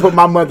to put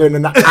my mother in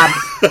the.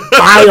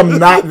 I am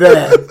not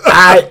that.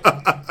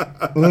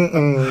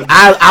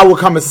 I will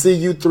come and see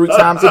you 3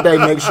 times a day.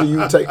 Make sure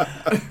you take,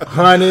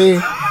 honey.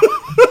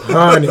 That's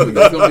going to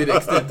be the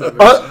extent of it.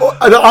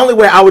 The only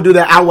way I would do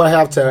that, I would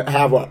have to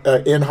have a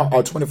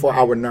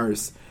 24-hour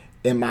nurse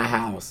in my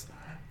house,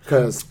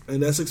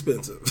 and that's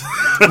expensive.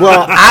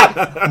 Well,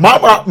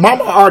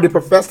 mama already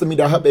professed to me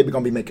that her baby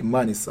gonna be making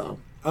money, so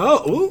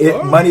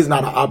money is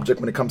not an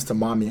object when it comes to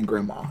mommy and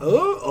grandma.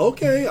 Oh,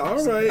 okay,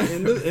 all right,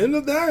 end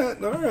of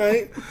that, all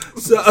right.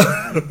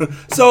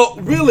 So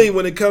really,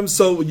 when it comes,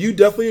 so you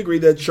definitely agree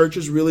that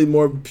churches really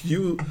not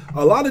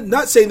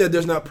saying that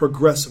there's not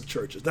progressive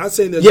churches, not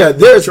saying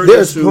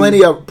there's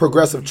plenty of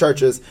progressive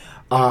churches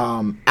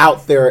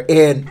out there,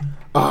 and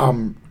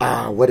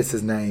what is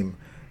his name?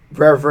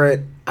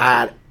 Reverend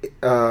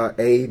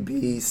ABCD.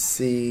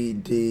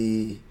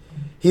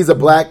 He's a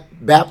Black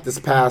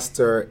Baptist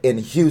pastor in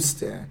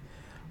Houston.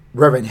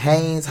 Reverend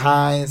Hines.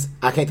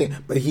 I can't think,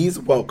 but he's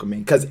welcoming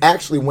because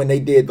actually, when they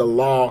did the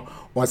law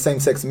on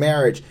same-sex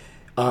marriage,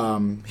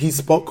 he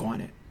spoke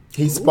on it.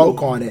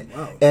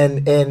 Wow.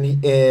 And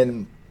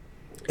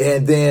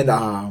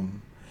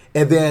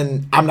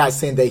then I'm not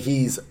saying that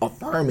he's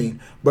affirming,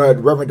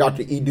 but Reverend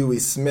Dr. E. Dewey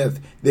Smith,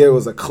 there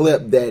was a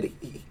clip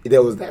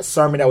there was that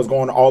sermon that was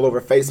going all over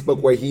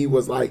Facebook where he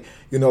was like,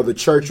 the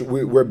church,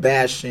 we're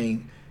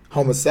bashing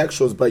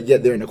homosexuals, but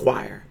yet they're in the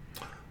choir.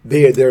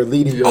 they're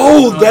leading your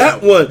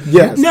that one.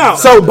 Yes. Now,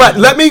 but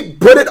let me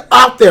put it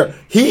out there.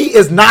 He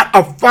is not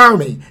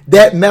affirming.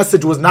 That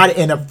message was not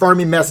an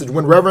affirming message.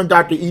 When Reverend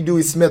Dr. E.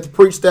 Dewey Smith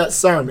preached that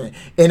sermon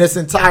in its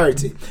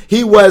entirety,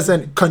 he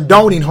wasn't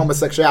condoning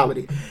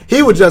homosexuality.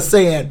 He was just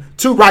saying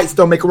two rights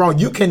don't make a wrong.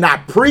 You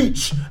cannot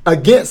preach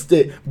against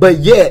it, but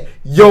yet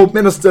your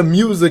minister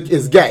music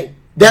is gay.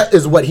 That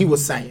is what he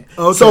was saying.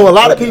 Okay. So a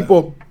lot of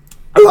people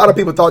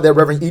thought that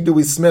Reverend E.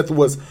 Dewey Smith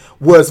was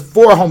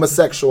for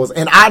homosexuals,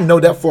 and I know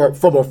that for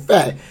a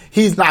fact.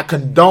 He's not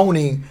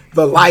condoning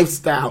the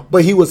lifestyle,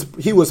 but he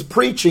was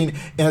preaching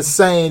and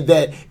saying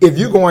that if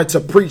you're going to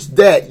preach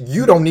that,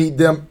 you don't need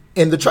them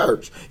in the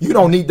church. You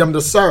don't need them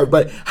to serve.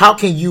 But how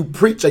can you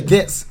preach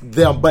against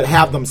them but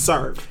have them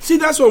serve? See,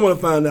 that's what I want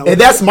to find out. And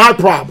that's my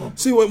problem.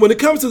 See, when it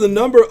comes to the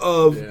number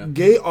of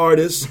gay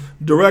artists,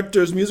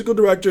 directors, musical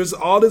directors,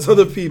 all these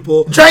other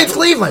people. James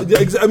Cleveland.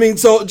 I mean,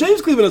 so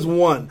James Cleveland is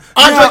one.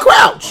 Andre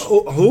Crouch.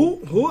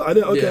 Who? I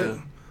didn't. Okay. Yeah.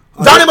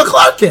 Donnie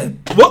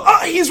McClurkin. Well,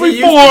 he's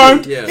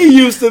reformed. He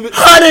used to be.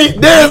 Honey,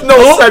 there's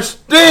no such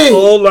thing.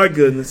 Oh, my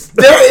goodness.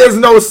 There is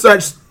no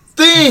such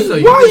thing.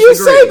 So why do you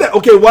say that?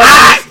 Okay,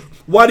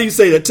 why do you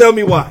say that? Tell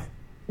me why.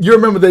 You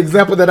remember the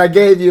example that I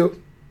gave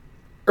you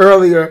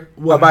earlier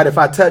about if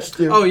I touched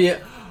you? Oh, yeah.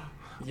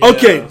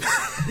 Okay.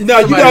 Now,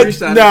 you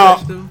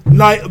got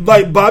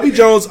like Bobby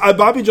Jones.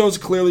 Bobby Jones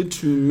clearly,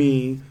 to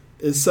me,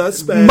 is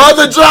suspect.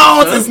 Mother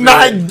Jones is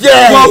not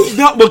gay.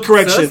 Well,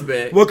 correction.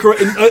 Suspect.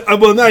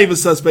 Well, not even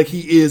suspect.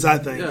 He is, I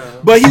think. Yeah.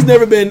 But he's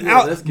never been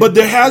out. But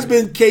there has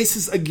been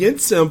cases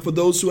against him for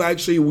those who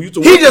actually used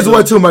to work. He just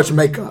wore too much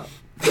makeup.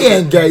 He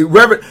ain't gay.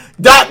 Reverend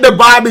Dr.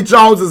 Bobby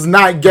Jones is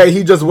not gay.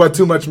 He just wore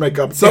too much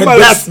makeup. And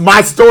that's my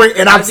story,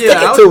 and I'm sticking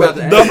to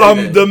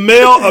it.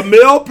 A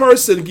male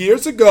person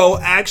years ago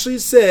actually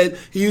said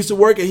he used to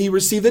work and he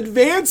received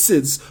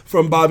advances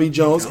from Bobby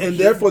Jones, and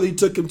therefore they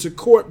took him to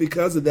court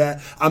because of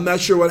that. I'm not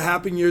sure what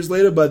happened years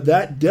later, but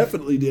that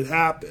definitely did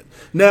happen.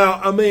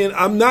 Now, I mean,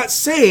 I'm not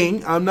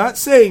saying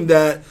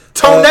that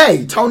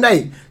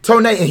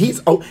Tone,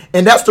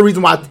 and that's the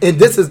reason why. And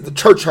this is the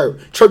church hurt.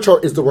 Church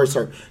hurt is the worst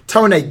hurt.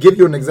 Tone, give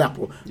you an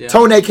example. Yeah.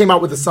 Tone came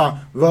out with the song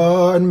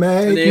 "Lord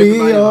Make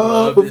Me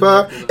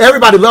Over."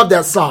 Everybody loved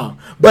that song,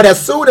 but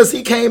as soon as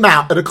he came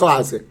out of the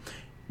closet,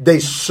 they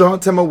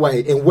shunned him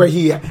away. And where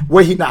he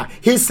not?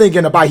 He's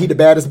singing about he the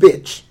baddest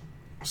bitch.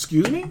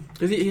 Excuse me?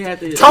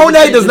 Tone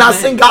does not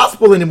sing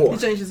gospel anymore. He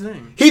changed his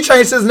name. He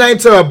changed his name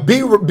to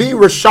B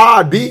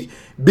Rashad,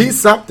 B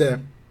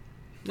something.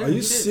 Are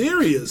you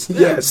serious?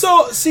 Yes.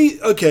 So,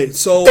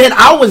 and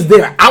I was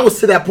there. I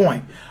was to that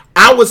point.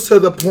 I was to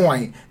the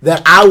point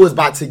that I was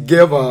about to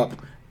give up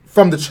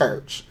from the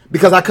church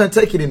because I couldn't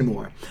take it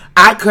anymore.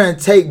 I couldn't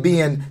take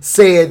being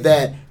said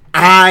that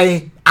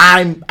I'm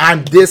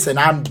this and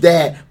I'm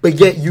that, but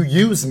yet you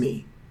use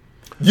me.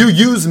 You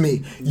use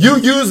me. You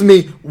use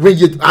me when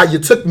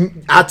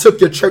I took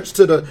your church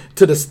to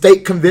the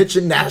state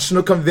convention,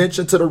 national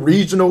convention, to the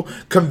regional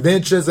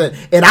conventions,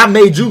 and I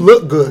made you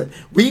look good.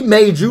 We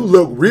made you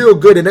look real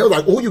good, and they were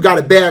like, "Oh, you got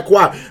a bad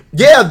choir."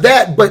 Yeah,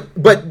 that,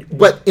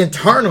 but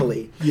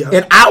internally,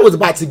 and I was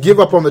about to give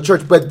up on the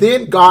church, but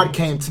then God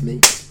came to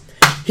me.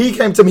 He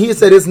came to me. He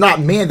said, "It's not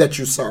man that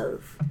you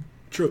serve."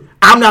 True.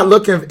 I'm not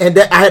looking, and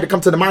I had to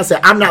come to the mindset.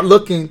 I'm not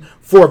looking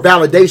for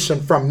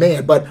validation from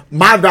man, but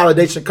my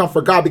validation comes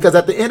from God, because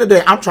at the end of the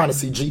day, I'm trying to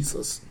see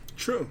Jesus.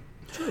 True.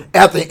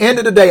 At the end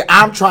of the day,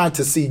 I'm trying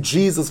to see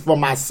Jesus for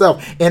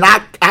myself, and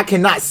I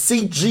cannot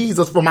see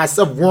Jesus for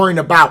myself worrying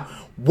about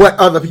what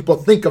other people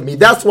think of me.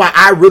 That's why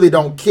I really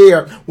don't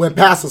care when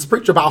pastors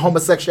preach about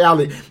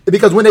homosexuality,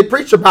 because when they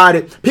preach about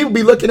it, people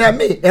be looking at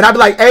me and I be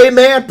like,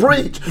 "Amen,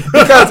 preach,"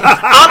 because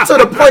I'm to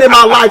the point in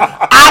my life,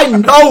 I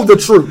know the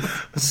truth.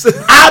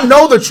 I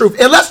know the truth.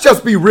 And let's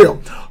just be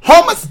real.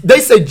 They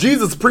say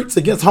Jesus preached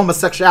against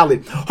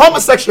homosexuality.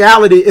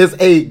 Homosexuality is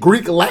a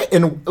Greek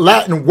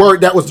Latin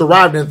word that was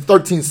derived in the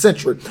 13th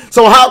century.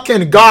 So how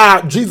can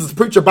Jesus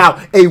preach about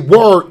a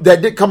word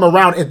that didn't come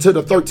around into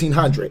the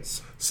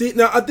 1300s? See,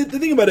 now, the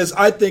thing about this,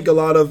 I think a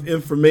lot of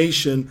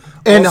information...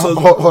 And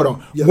hold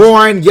on. Yes.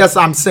 Warren, yes,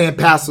 I'm saying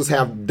pastors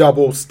have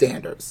double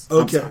standards.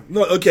 Okay.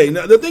 No, okay.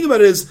 Now, the thing about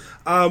it is,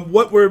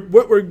 what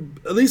we're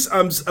at least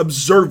I'm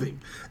observing,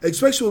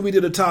 especially when we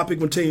did a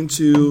topic pertaining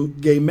to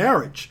gay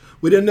marriage.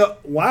 We didn't know...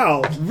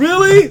 Wow.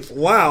 Really?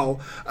 Wow.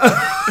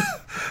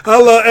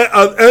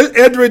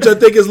 Edridge, I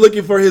think, is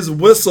looking for his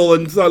whistle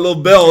and a little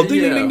bell.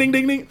 Ding, ding, ding,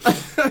 ding, ding, ding.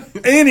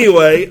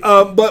 Anyway,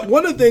 but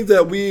one of the things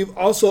that we've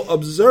also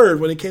observed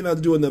when it came out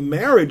to doing the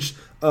marriage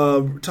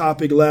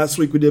topic last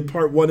week, we did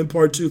part 1 and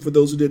part 2 for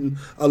those who didn't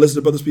listen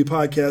to Brother Speed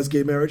Podcast,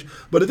 Gay Marriage.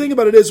 But the thing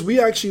about it is, we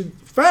actually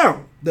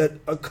found that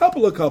a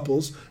couple of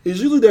couples,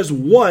 usually there's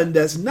one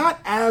that's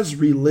not as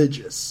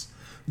religious.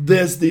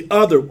 There's the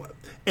other one.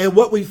 And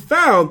what we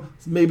found,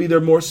 maybe they're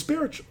more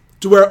spiritual,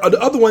 to where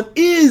the other one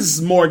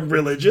is more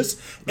religious.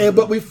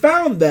 But we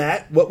found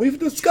that what we've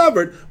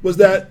discovered was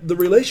that the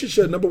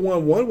relationship, number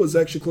one was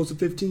actually close to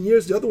 15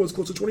 years. The other one's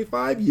close to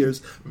 25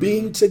 years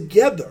being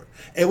together.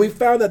 And we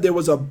found that there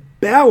was a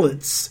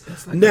balance.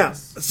 That's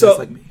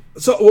like me.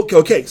 So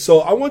okay.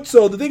 So I want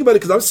to think about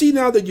it, because I see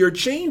now that you're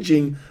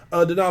changing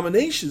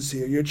denominations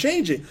here. You're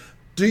changing.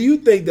 Do you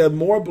think that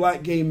more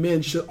black gay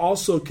men should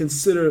also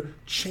consider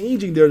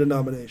changing their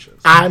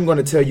denominations? I'm going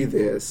to tell you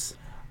this.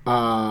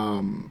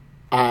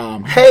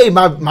 Hey,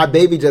 my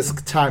baby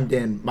just chimed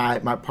in.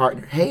 My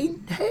partner. Hey.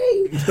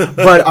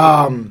 But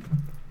I'm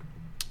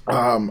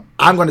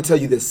going to tell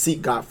you this: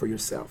 seek God for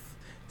yourself.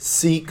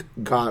 Seek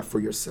God for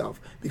yourself,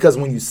 because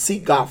when you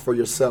seek God for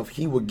yourself,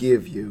 He will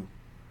give you.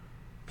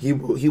 He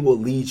will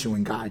lead you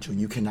and guide you, and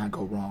you cannot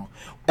go wrong.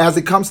 As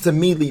it comes to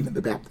me leaving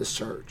the Baptist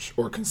church,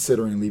 or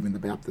considering leaving the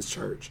Baptist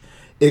church,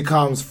 it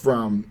comes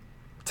from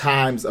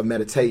times of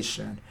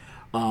meditation,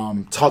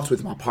 talks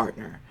with my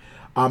partner.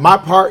 My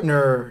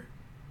partner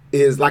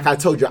is, like I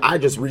told you, I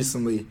just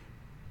recently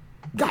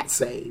got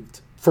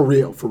saved. For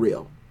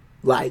real.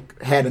 Like,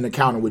 had an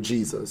encounter with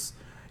Jesus.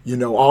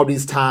 All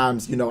these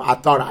times, I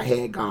thought I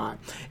had God.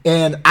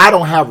 And I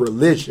don't have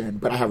religion,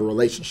 but I have a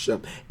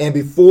relationship. And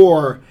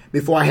before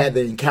I had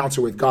the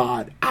encounter with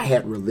God, I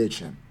had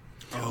religion.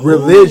 Oh.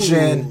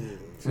 Religion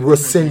will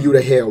send you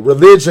to hell.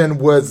 Religion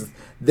was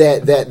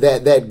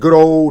that good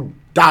old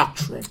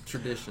doctrine.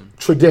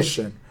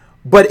 Tradition.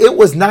 But it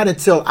was not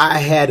until I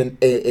had a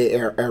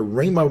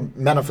Rhema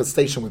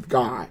manifestation with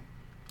God,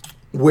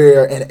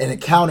 where an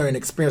encounter and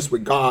experience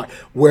with God,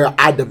 where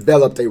I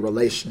developed a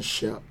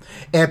relationship.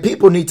 And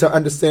people need to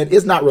understand,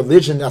 it's not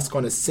religion that's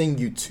going to send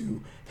you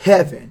to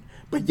heaven,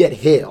 but yet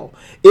hell.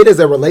 It is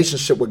a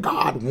relationship with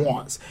God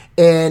wants.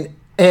 And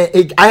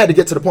I had to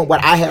get to the point where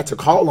I had to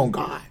call on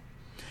God.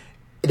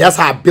 That's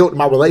how I built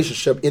my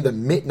relationship, in the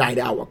midnight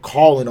hour,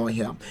 calling on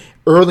Him.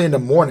 Early in the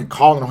morning,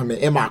 calling on Him.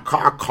 In my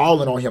car,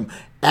 calling on Him.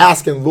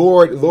 Asking,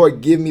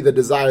 Lord, give me the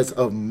desires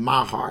of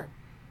my heart.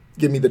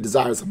 Give me the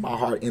desires of my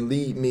heart, and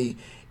lead me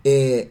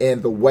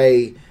in the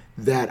way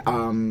that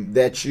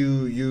that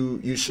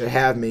you should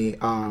have me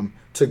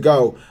to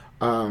go.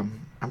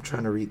 I'm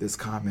trying to read this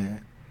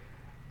comment.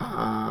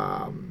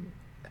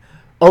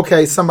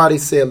 Okay, somebody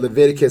said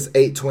Leviticus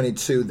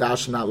 8:22, thou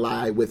shalt not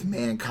lie with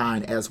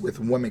mankind as with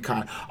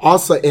womankind.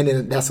 Also,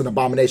 and that's an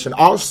abomination.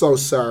 Also,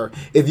 sir,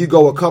 if you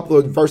go a couple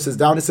of verses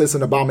down, it says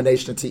an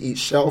abomination to eat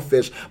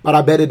shellfish. But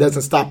I bet it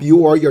doesn't stop you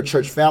or your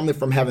church family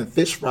from having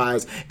fish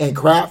fries and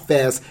crab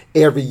fest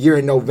every year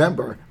in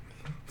November.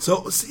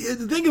 So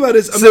the thing about it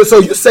is, so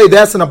you say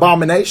that's an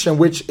abomination,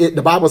 which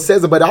the Bible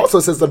says it, but it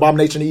also says it's an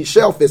abomination to eat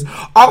shellfish.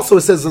 Also,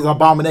 it says it's an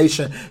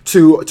abomination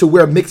to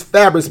wear mixed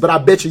fabrics. But I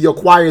bet you your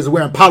choir is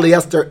wearing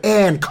polyester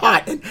and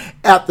cotton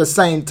at the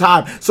same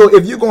time. So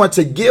if you're going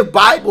to give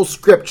Bible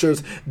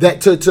scriptures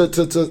that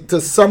to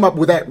sum up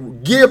with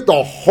that, give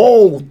the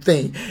whole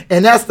thing.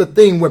 And that's the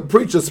thing when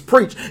preachers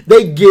preach,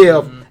 they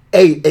give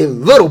a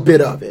little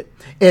bit of it,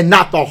 and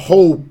not the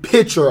whole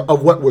picture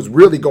of what was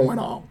really going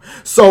on.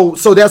 So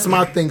that's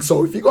my thing.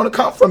 So if you're going to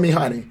come for me,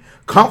 honey,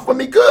 come for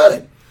me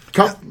good.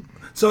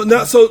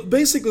 So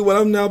basically what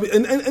I'm now,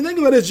 and think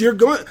about it is,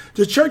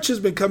 the church has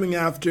been coming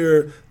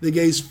after the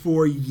gays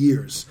for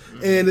years.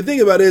 And the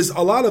thing about it is,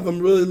 a lot of them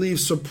really lead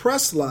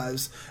suppressed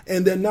lives,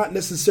 and they're not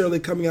necessarily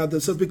coming out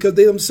themselves because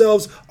they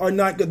themselves are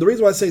not good. The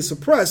reason why I say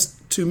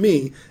suppressed to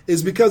me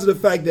is because of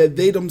the fact that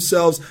they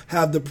themselves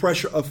have the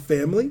pressure of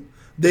family.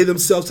 They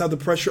themselves have the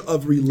pressure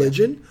of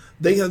religion.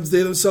 They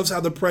themselves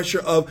have the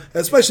pressure of,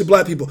 especially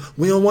black people,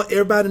 we don't want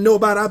everybody to know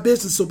about our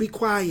business, so be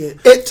quiet.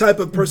 Type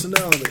of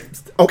personality.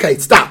 Okay,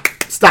 stop.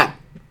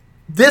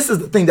 This is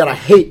the thing that I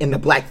hate in the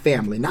black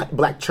family, not the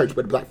black church,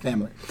 but the black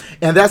family.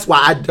 And that's why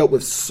I dealt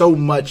with so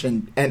much,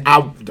 and I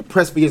was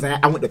depressed for years,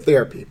 and I went to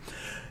therapy.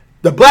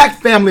 The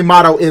black family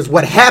motto is,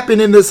 what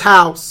happened in this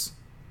house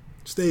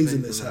stays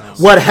in this house.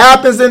 What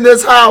happens in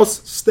this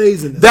house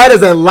stays in this That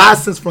house. is a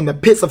license from the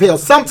pits of hell.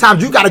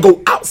 Sometimes you got to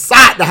go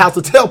outside the house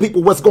to tell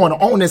people what's going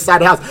on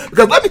inside the house.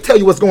 Because let me tell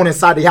you what's going on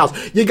inside the house.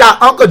 You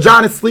got Uncle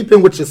Johnny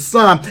sleeping with your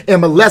son and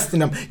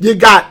molesting him. You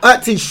got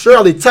Auntie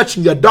Shirley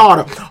touching your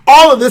daughter.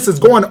 All of this is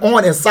going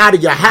on inside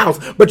of your house.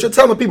 But you're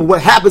telling people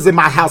what happens in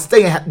my house,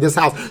 stay in this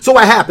house. So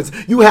what happens?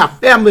 You have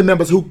family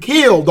members who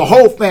kill the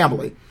whole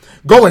family.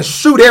 Go and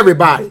shoot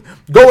everybody.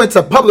 Go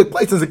into public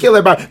places and kill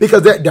everybody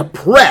because they're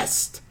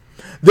depressed.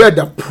 They're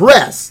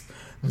depressed,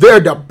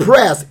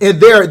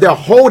 and they're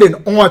holding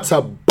on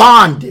to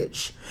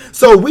bondage.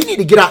 So we need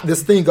to get out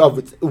this thing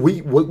of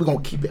we're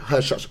gonna keep it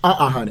hush hush.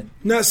 Honey.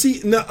 Now,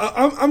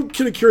 I'm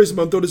kind of curious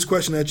about, throw this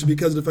question at you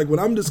because of the fact what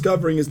I'm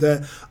discovering is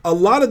that a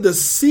lot of the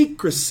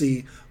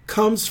secrecy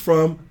comes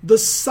from the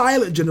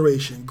silent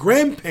generation,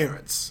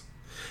 grandparents.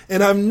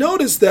 And I've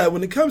noticed that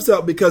when it comes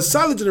out, because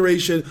silent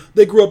generation,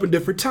 they grew up in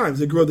different times.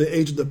 They grew up in the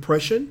age of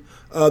depression.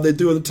 They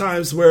do at the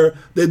times where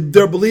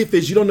their belief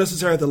is you don't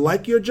necessarily have to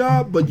like your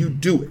job, but you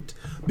do it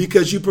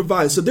because you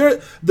provide. So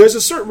there's a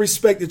certain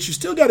respect that you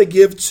still got to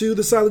give to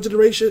the silent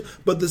generation,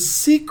 but the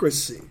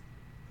secrecy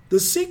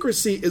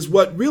is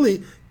what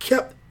really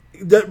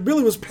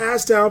was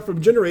passed down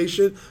from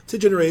generation to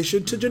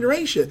generation to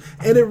generation,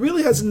 and it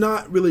really has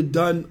not really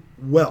done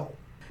well.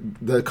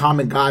 The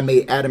common God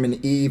made Adam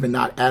and Eve and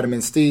not Adam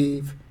and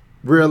Steve.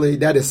 Really?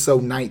 That is so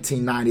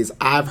 1990s.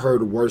 I've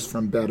heard worse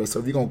from better. So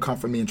if you're going to come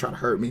for me and try to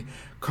hurt me,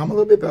 come a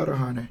little bit better,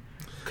 honey.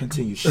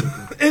 Continue shooting.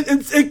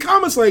 and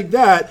comments like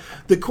that,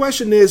 the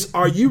question is,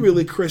 are you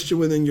really Christian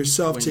within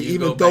yourself When to you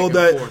even go throw back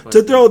that, and forth like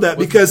to that, throw that?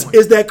 what's Because the point?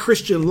 is that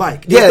Christian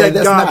like? Yeah, is that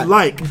that's God not.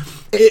 like?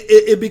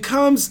 It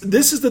becomes,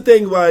 this is the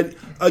thing, why,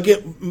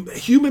 again,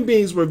 human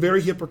beings were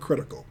very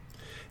hypocritical.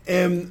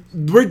 And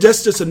we're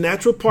just a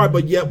natural part,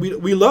 but yet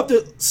we love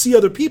to see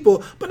other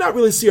people, but not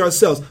really see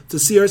ourselves. To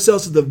see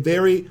ourselves is the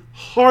very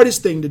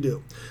hardest thing to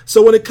do.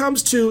 So when it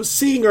comes to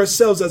seeing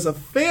ourselves as a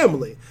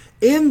family,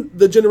 in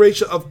the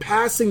generation of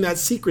passing that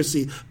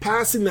secrecy,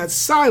 passing that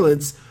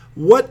silence,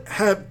 what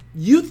have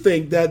you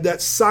think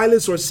that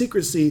silence or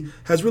secrecy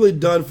has really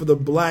done for the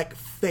black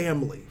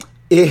family?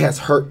 It has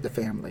hurt the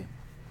family.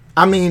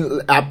 I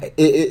mean,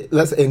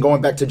 and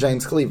going back to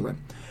James Cleveland,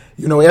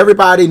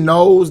 everybody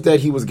knows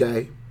that he was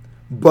gay.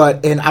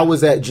 And I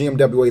was at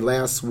GMWA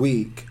last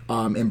week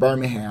in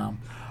Birmingham,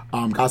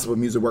 Gospel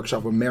Music Workshop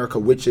of America,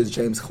 which is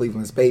James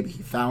Cleveland's baby.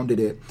 He founded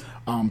it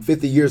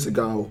 50 years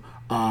ago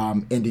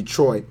in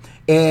Detroit.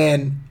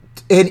 And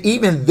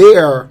even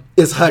there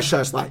is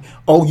hush-hush, like,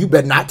 oh, you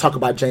better not talk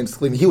about James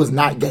Cleveland. He was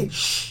not gay.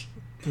 Shh.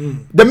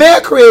 The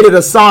man created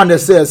a song that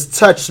says,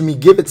 touch me,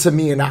 give it to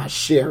me, and I'll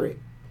share it.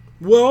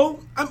 Well,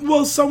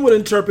 some would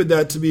interpret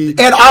that to be...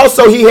 And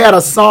also he had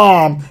a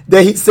psalm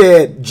that he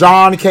said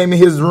John came in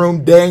his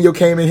room, Daniel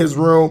came in his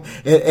room,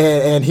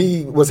 and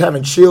he was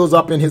having chills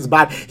up in his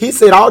body. He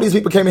said all these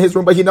people came in his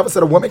room, but he never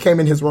said a woman came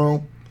in his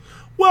room.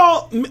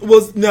 Well,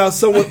 now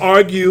someone would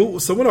argue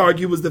was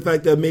the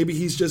fact that maybe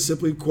he's just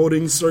simply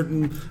quoting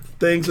certain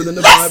things within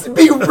the Let's Bible.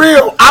 be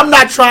real. I'm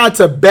not trying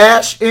to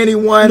bash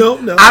anyone.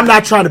 No. I'm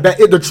not trying to bash.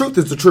 The truth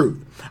is the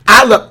truth.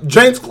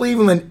 James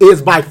Cleveland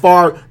is by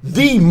far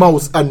the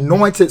most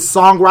anointed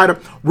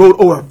songwriter. Wrote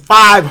over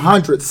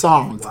 500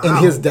 songs in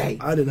his day.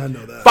 I did not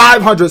know that.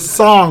 500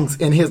 songs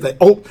in his day.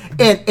 Oh,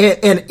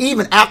 and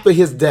even after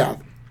his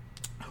death,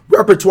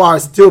 repertoire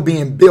is still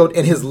being built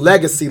and his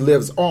legacy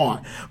lives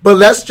on. But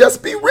let's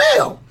just be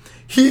real.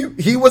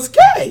 He was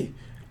gay.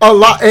 A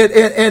lot,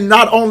 and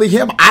not only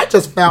him, I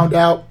just found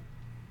out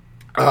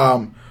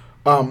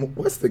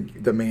what's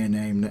the man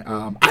name?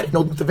 I didn't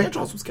know Luther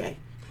Vandross was gay.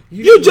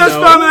 You just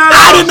found out.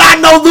 I did not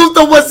know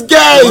Luther was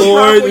gay.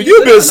 Lord,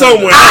 you've been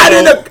somewhere.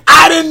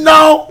 I didn't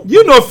know.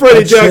 You know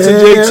Freddie Jackson,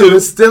 Jake, too.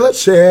 Is still a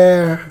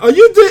chair. Oh,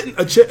 you didn't?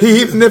 A chair?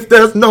 Even if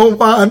there's no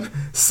one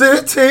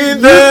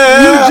sitting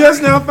there. You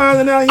just now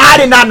finding out. I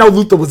did not know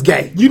Luther was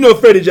gay. You know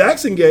Freddie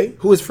Jackson gay.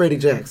 Who is Freddie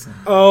Jackson?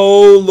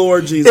 Oh,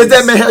 Lord Jesus. Is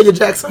that Mahalia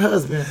Jackson's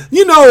husband?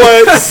 You know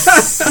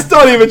what?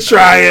 Don't even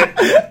try it.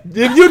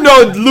 If you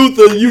know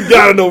Luther, you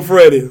gotta know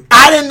Freddie.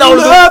 I didn't know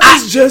Love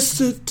is just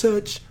a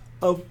touch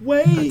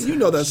away. You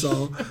know that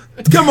song.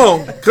 Come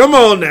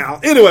on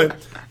now. Anyway,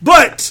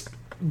 but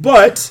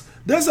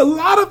there's a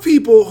lot of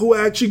people who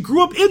actually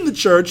grew up in the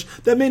church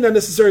that may not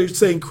necessarily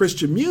sing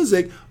Christian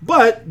music,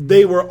 but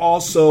they were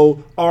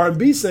also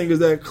R&B singers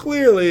that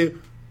clearly,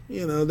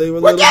 they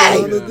were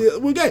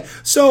gay.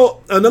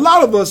 So, and a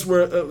lot of us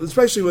were,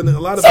 especially when a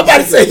lot of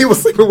somebody said he was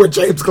sleeping with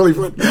James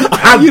Cleveland.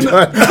 I'm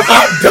done.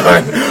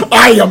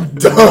 I am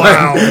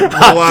done.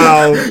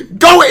 Wow.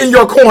 Go in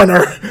your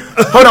corner.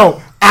 Hold on.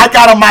 I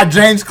got on my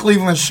James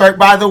Cleveland shirt,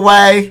 by the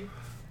way.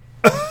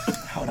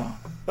 Hold on.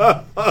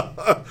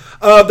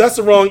 That's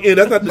the wrong end.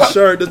 That's not the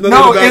shirt. There's nothing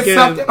on the back it's end.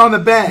 something on the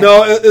back.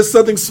 No, it's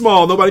something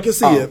small. Nobody can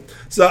see it.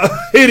 So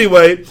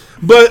anyway,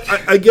 but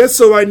I guess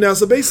so right now.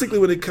 So basically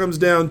when it comes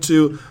down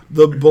to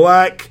the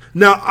black...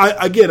 Now,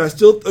 I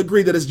still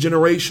agree that it's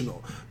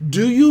generational.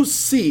 Do you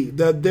see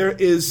that there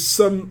is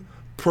some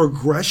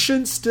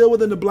progression still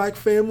within the black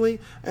family,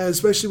 and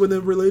especially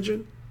within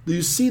religion? Do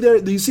you see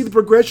the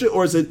progression,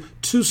 or is it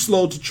too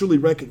slow to truly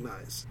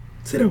recognize?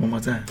 Say that one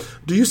more time.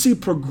 Do you see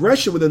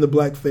progression within the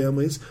black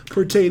families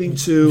pertaining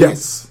to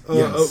yes.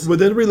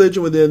 Within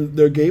religion, within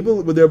their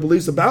with their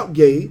beliefs about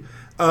gay,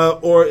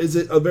 or is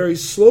it a very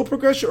slow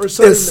progression, or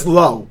something? It's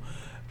slow.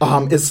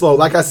 It's slow.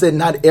 Like I said,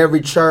 not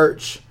every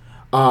church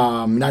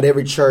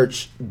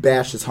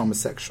bashes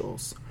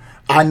homosexuals.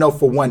 I know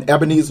for one,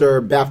 Ebenezer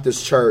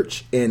Baptist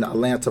Church in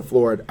Atlanta,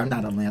 Florida.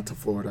 Atlanta,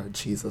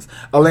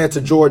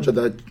 Georgia.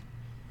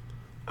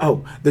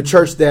 The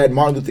church that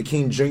Martin Luther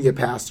King Jr.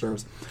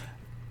 pastors,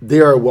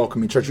 they're a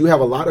welcoming church. You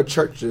have a lot of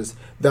churches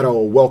that are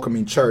a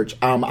welcoming church.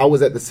 I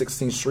was at the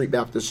 16th Street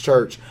Baptist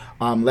Church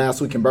last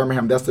week in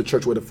Birmingham. That's the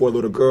church where the 4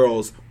 little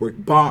girls were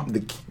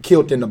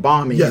killed in the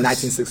bombing in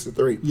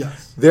 1963.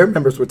 Yes. Their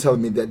members were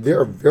telling me that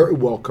they're very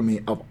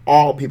welcoming of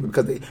all people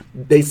because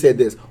they said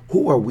this,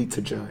 who are we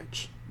to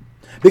judge?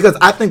 Because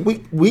I think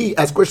we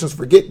as Christians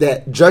forget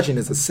that judging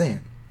is a sin.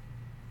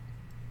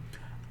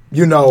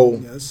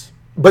 Yes.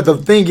 But the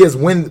thing is,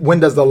 when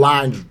does the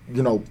line,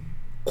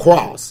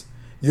 cross?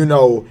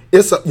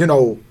 It's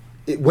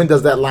when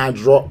does that line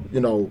draw?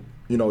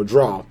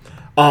 Draw.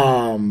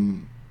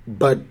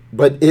 But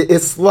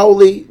it's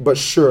slowly but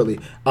surely.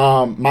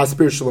 My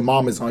spiritual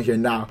mom is on here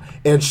now,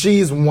 and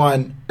she's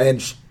one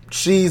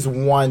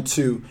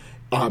to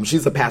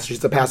She's a pastor.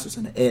 She's a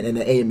pastor in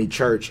the AME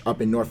church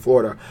up in North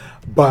Florida.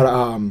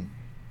 But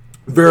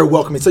very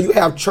welcoming. So you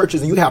have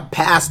churches and you have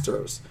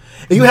pastors.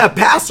 And you have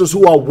pastors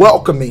who are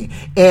welcoming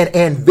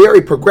and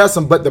very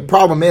progressive. But the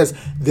problem is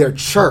their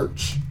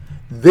church.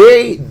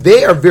 They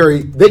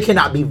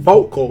cannot be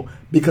vocal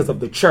because of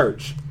the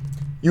church.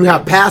 You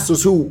have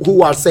pastors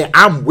who are saying,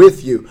 I'm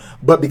with you,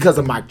 but because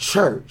of my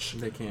church,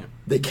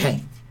 they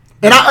can't.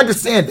 And I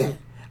understand that.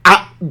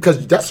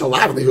 Because that's a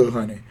livelihood,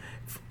 honey.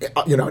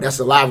 That's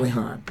a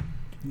livelihood.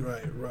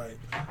 Right.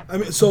 I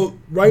mean, so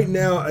right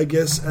now, I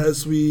guess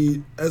as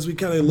we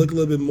kind of look a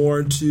little bit more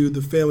into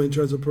the family in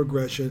terms of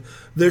progression,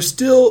 there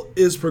still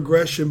is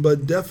progression,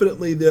 but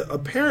definitely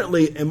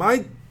apparently, and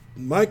my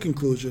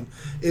conclusion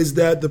is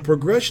that the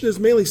progression is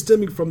mainly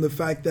stemming from the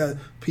fact that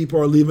people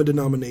are leaving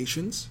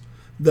denominations,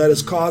 that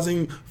is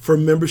causing for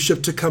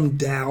membership to come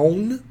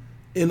down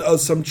in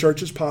some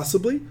churches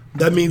possibly.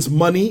 That means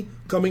money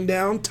coming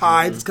down,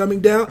 tithes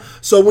coming down.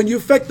 So when you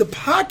affect the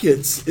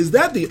pockets, is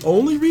that the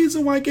only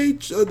reason why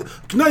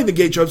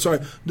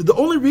the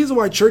only reason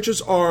why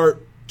churches are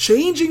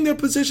changing their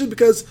position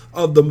because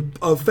of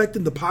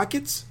affecting the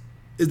pockets?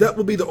 Is that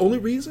will be the only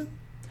reason?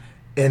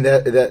 And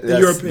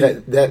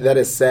that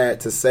is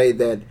sad to say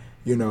that,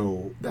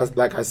 that's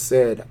like I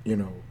said,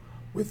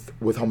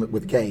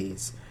 with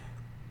gays,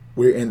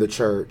 we're in the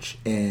church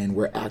and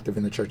we're active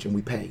in the church and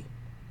we pay.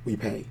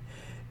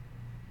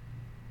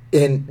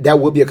 And that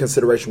will be a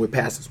consideration with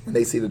pastors when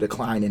they see the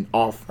decline in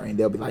offering.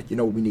 They'll be like, we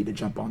need to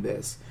jump on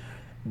this.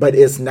 But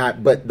it's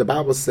not. But the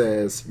Bible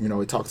says,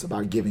 it talks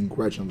about giving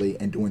grudgingly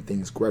and doing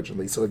things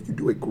grudgingly. So if you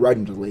do it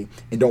grudgingly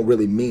and don't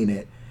really mean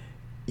it,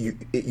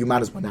 you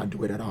might as well not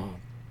do it at all.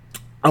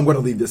 I'm going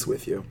to leave this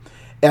with you.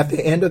 At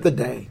the end of the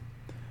day,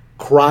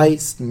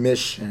 Christ's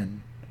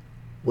mission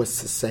was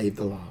to save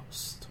the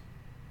lost.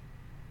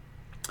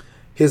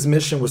 His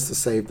mission was to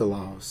save the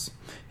lost.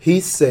 He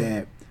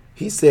said,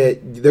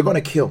 they're going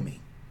to kill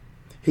me.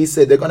 He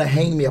said, they're going to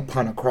hang me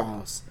upon a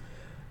cross.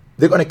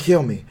 They're going to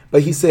kill me.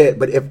 But he said,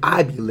 but if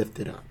I be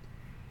lifted up,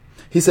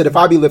 he said, if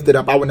I be lifted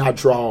up, I will not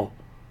draw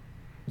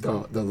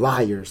the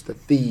liars, the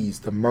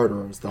thieves, the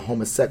murderers, the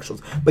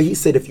homosexuals. But he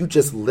said, if you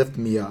just lift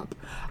me up,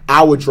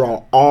 I will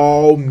draw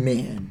all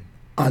men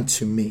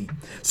unto me.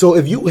 So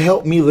if you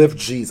help me lift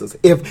Jesus,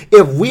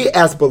 if we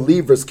as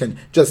believers can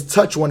just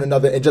touch one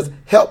another and just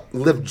help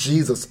lift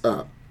Jesus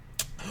up,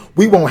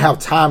 we won't have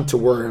time to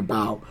worry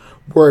about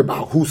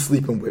who's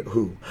sleeping with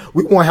who.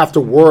 We won't have to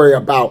worry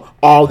about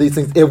all these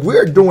things. If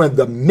we're doing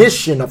the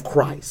mission of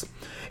Christ,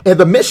 and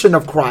the mission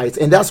of Christ,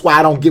 and that's why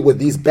I don't get with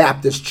these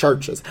Baptist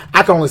churches.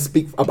 I can only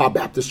speak about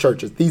Baptist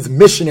churches, these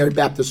missionary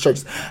Baptist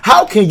churches.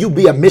 How can you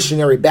be a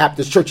missionary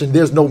Baptist church and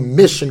there's no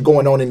mission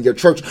going on in your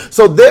church?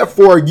 So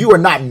therefore, you are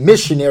not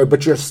missionary,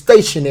 but you're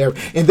stationary,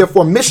 and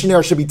therefore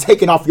missionary should be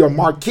taken off your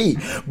marquee.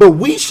 But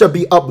we should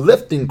be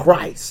uplifting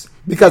Christ.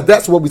 Because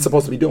that's what we're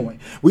supposed to be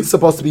doing. We're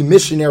supposed to be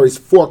missionaries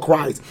for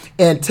Christ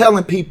and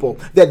telling people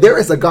that there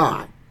is a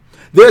God.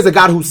 There is a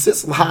God who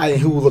sits high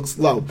and who looks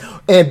low.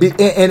 And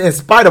in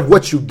spite of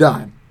what you've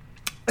done,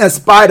 in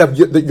spite of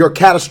your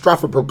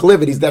catastrophic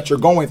proclivities that you're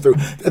going through,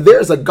 that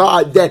there's a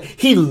God that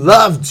he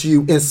loved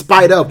you in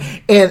spite of.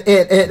 And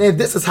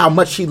this is how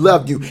much he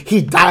loved you.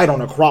 He died on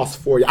a cross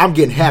for you. I'm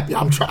getting happy.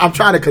 I'm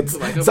trying to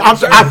contain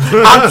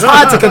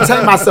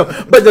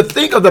myself. But the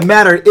thing of the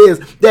matter is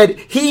that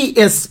he,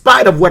 in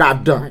spite of what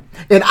I've done,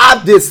 and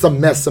I did some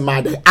mess in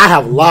my day. I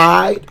have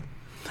lied.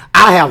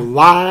 I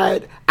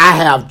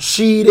have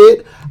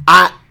cheated.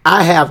 I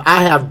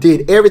have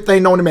did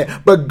everything known to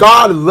man. But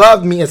God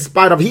loved me in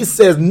spite of. He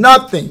says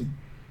nothing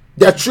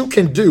that you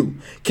can do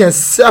can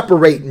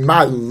separate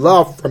my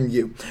love from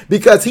you,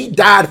 because he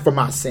died for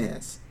my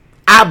sins.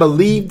 I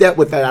believe that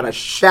without a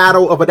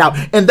shadow of a doubt.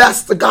 And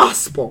that's the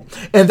gospel.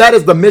 And that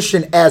is the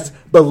mission as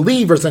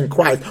believers in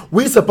Christ.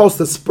 We're supposed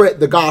to spread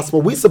the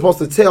gospel. We're supposed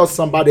to tell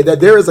somebody that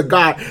there is a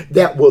God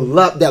that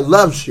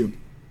loves you.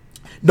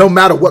 No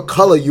matter what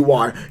color you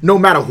are, no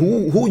matter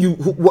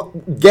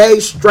what, gay,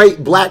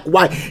 straight, black,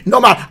 white, no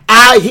matter,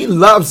 he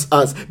loves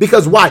us.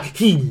 Because why?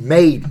 He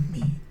made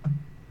me.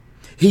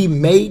 He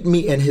made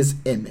me in his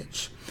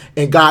image.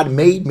 And God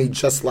made me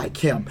just like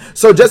him.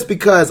 So just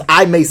because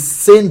I may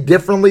sin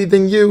differently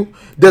than you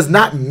does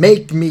not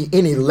make me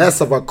any less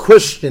of a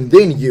Christian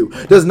than you.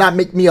 Does not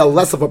make me a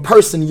less of a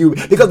person than you.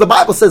 Because the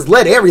Bible says,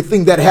 let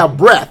everything that have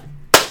breath.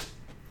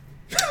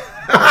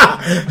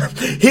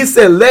 He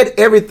said, let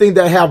everything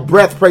that have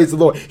breath praise the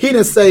Lord. He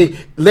didn't say,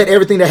 let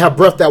everything that have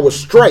breath that was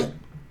straight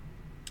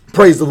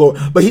praise the Lord.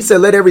 But he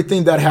said, let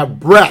everything that have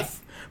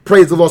breath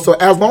praise the Lord. So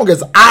as long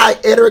as I,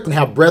 Eric, can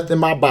have breath in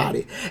my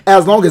body,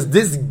 as long as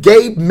this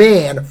gay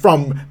man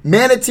from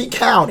Manatee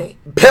County,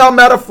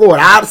 Palmetto,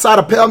 Florida, outside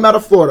of Palmetto,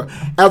 Florida,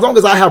 as long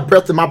as I have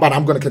breath in my body,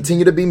 I'm going to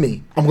continue to be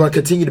me. I'm going to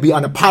continue to be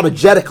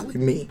unapologetically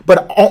me.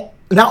 But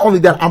not only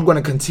that, I'm going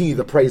to continue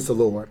to praise the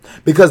Lord,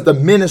 because the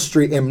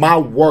ministry and my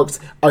works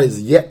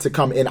is yet to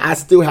come. And I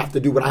still have to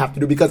do what I have to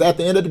do, because at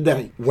the end of the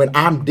day, when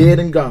I'm dead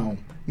and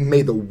gone,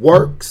 may the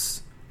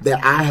works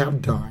that I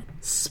have done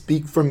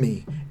speak for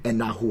me and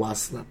not who I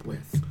slept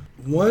with.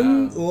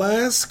 One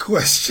last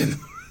question.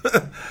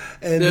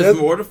 And there's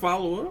more to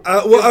follow up.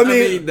 I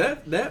mean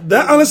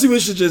that honestly, we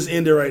should just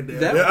end it right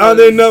there. I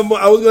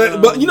was gonna,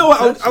 but you know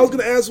what? I was going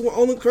to ask.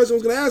 Only question I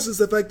was going to ask is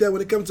the fact that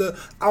when it comes to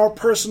our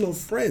personal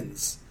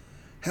friends,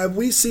 have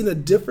we seen a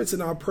difference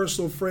in our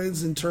personal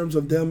friends in terms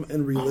of them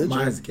and religion?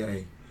 Mine's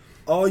gay.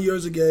 All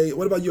yours are gay.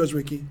 What about yours,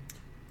 Ricky?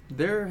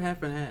 They're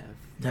half and half.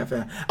 Half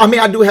and half. I mean,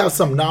 I do have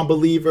some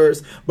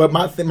non-believers, but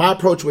my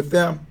approach with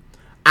them,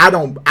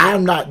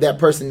 I'm not that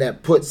person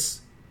that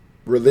puts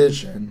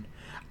religion.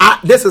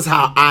 This is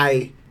how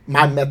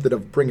my method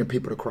of bringing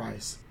people to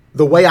Christ.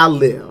 The way I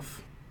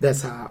live,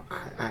 that's how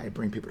I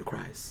bring people to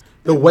Christ.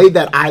 The way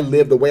that I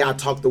live, the way I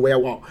talk, the way I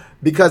walk.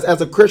 Because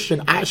as a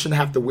Christian, I shouldn't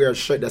have to wear a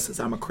shirt that says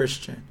I'm a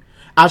Christian.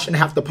 I shouldn't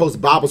have to post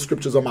Bible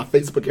scriptures on my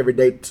Facebook every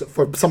day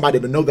for somebody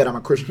to know that I'm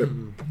a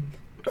Christian.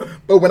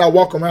 But when I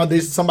walk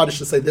around, somebody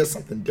should say there's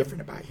something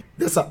different about you.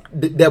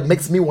 That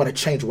makes me want to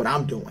change what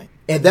I'm doing.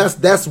 And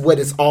that's what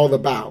it's all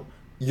about.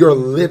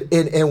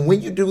 And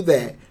when you do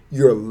that,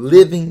 your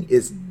living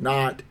is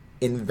not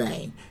in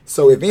vain.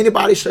 So if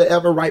anybody should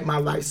ever write my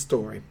life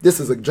story, this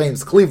is a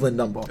James Cleveland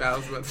number.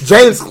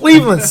 James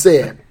Cleveland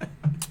said,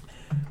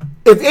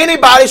 if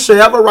anybody should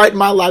ever write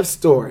my life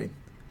story,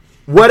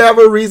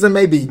 whatever reason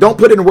may be, don't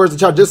put it in words of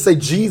child, just say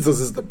Jesus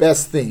is the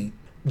best thing.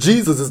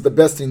 Jesus is the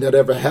best thing that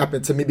ever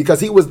happened to me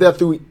because he was there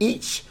through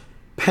each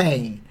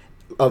pain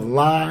of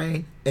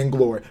lying and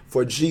glory.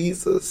 For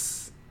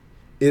Jesus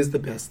is the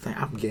best thing.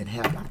 I'm getting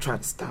happy. I'm trying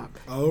to stop.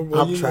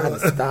 I'm trying to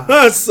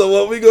stop. So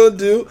what we going to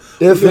do?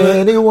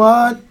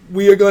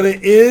 We are going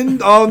to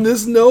end on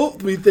this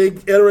note. We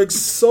thank Eric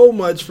so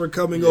much for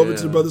coming over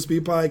to the Brother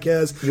Speak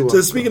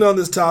podcast speaking on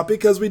this topic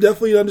because we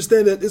definitely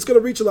understand that it's going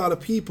to reach a lot of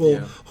people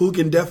who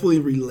can definitely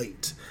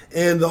relate.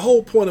 And the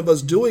whole point of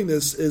us doing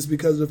this is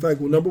because of the fact,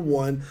 well, number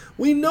one,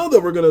 we know that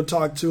we're going to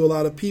talk to a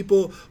lot of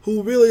people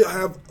who really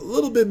have a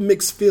little bit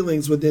mixed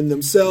feelings within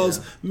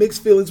themselves,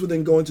 mixed feelings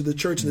within going to the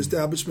church and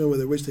establishment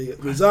where which they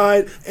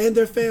reside, and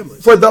their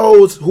families. For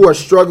those who are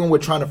struggling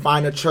with trying to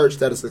find a church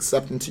that is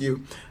accepting to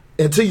you,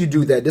 until you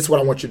do that, this is what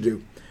I want you to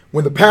do.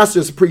 When the pastor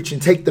is preaching,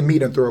 take the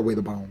meat and throw away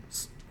the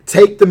bones.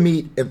 Take the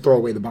meat and throw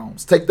away the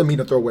bones. Take the meat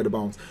and throw away the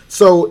bones.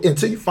 So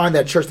until you find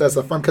that church that's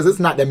affirmed, because it's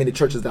not that many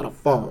churches that are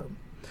firm.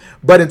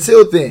 But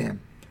until then,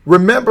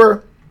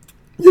 remember,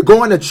 you're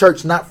going to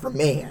church not for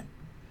man,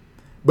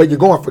 but you're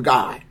going for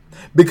God.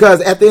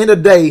 Because at the end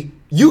of the day,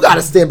 you got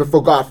to stand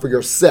before God for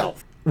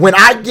yourself. When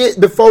I get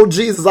before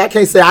Jesus, I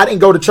can't say I didn't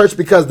go to church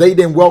because they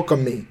didn't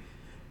welcome me.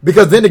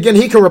 Because then again,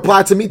 he can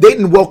reply to me, they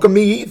didn't welcome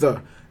me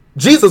either.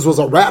 Jesus was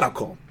a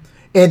radical.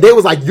 And they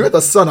was like, you're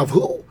the son of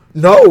who?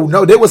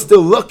 No, they were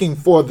still looking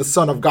for the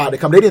Son of God to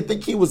come. They didn't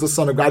think he was the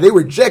Son of God. They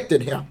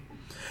rejected him.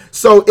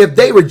 So if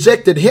they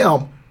rejected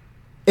him,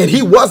 and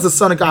he was the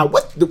Son of God,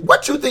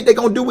 what you think they're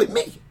going to do with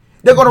me?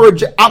 They're going to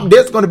reject.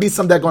 There's going to be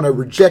some that are going to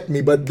reject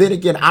me. But then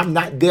again, I'm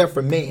not there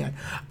for man.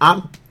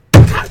 I'm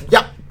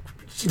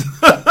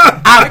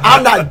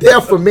not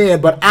there for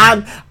man, but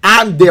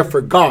I'm there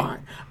for God.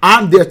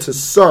 I'm there to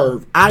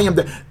serve. I am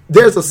there.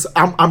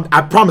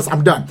 I promise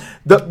I'm done.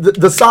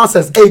 The song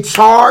says, a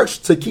charge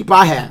to keep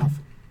I have,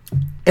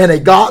 and a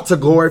God to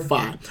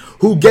glorify,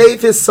 who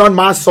gave his son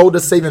my soul to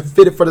save and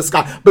fitted for the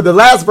sky. But the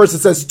last verse, it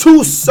says,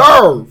 to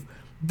serve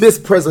this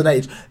present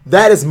age.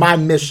 That is my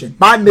mission.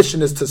 My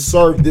mission is to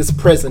serve this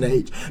present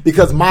age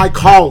because my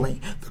calling,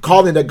 the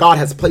calling that God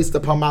has placed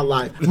upon my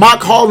life, my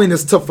calling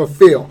is to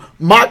fulfill.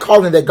 My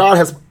calling that God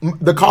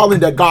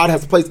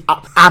has placed.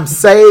 I'm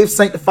saved,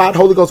 sanctified,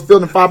 Holy Ghost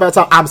filled, and fire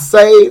baptized. I'm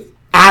saved.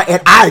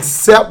 I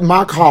accept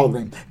my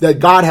calling that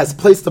God has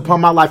placed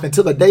upon my life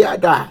until the day I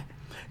die.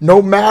 No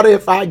matter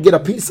if I get a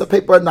piece of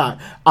paper or not,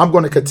 I'm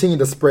going to continue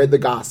to spread the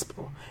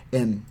gospel.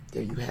 And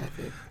there you have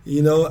it.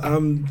 You know,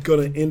 I'm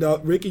going to end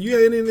out. Ricky, you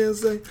have anything to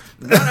say?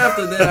 Not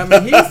after that. I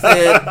mean, he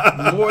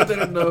said more than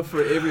enough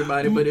for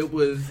everybody, but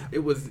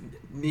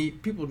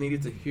people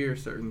needed to hear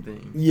certain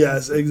things.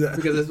 Yes, exactly.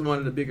 Because that's one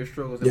of the bigger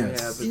struggles that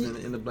we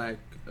have in the black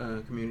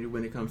community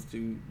when it comes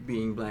to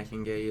being black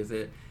and gay is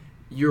that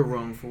you're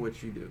wrong for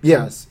what you do.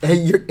 Yes,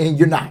 and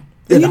you're not.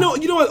 And you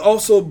know what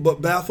also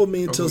baffled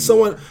me until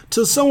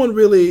someone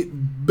really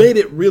made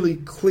it really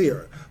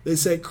clear. They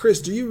said,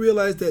 Chris, do you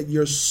realize that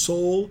your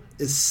soul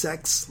is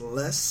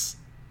sexless?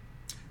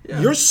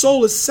 Yeah. Your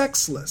soul is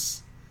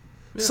sexless.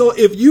 Yeah. So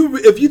if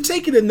you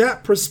take it in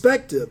that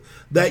perspective,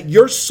 that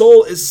your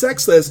soul is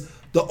sexless,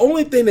 the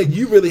only thing that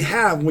you really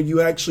have when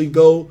you actually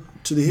go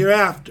to the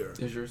hereafter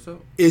is your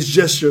soul. Is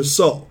just your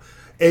soul.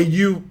 And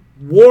you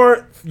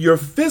wore your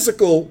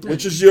physical,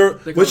 which is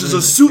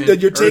a suit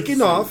that you're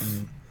taking off.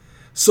 Mm-hmm.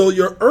 So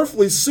your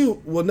earthly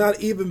suit will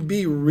not even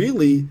be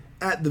really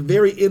at the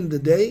very end of the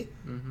day,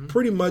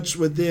 pretty much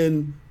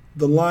within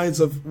the lines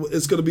of,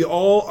 it's going to be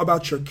all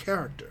about your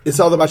character. It's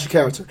all about your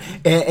character.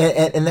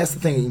 And that's the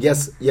thing.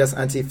 Yes,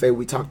 Auntie Faye,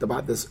 we talked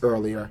about this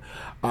earlier.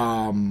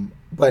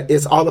 But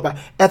it's all about,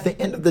 at the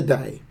end of the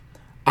day,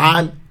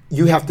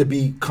 you have to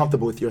be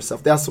comfortable with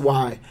yourself. That's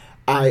why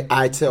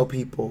I tell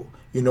people,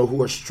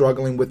 who are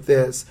struggling with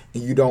this,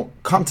 and you don't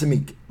come to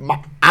me.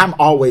 I'm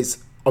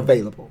always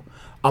available.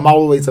 I'm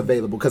always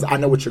available because I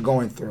know what you're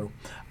going through.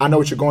 I know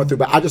what you're going through,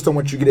 but I just don't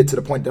want you to get it to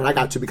the point that I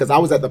got to, because I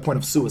was at the point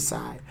of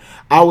suicide.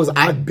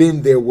 I've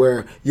been there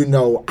where,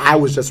 I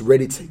was just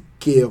ready to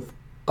give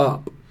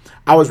up.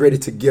 I was ready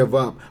to give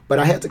up, but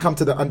I had to come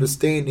to the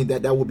understanding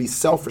that would be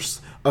selfish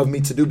of me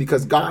to do,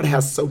 because God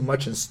has so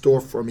much in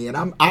store for me.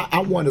 And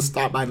I want to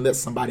stop by and let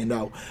somebody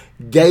know,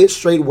 gay,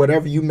 straight,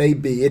 whatever you may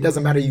be, it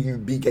doesn't matter if you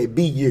be gay,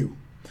 be you.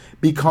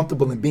 Be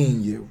comfortable in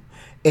being you.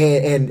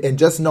 And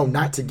just know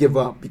not to give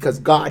up, because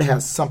God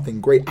has something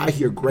great. I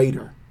hear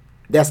greater.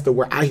 That's the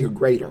word. I hear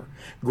greater.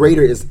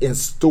 Greater is in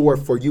store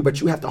for you,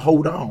 but you have to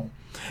hold on.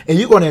 And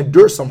you're going to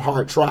endure some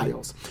hard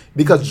trials,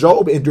 because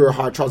Job endured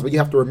hard trials. But you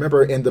have to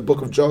remember, in the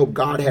book of Job,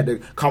 God had a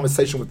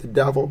conversation with the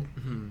devil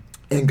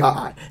and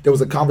God. There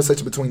was a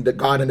conversation between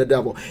God and the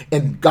devil.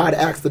 And God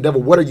asked the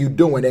devil, what are you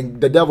doing?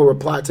 And the devil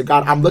replied to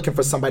God, I'm looking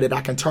for somebody that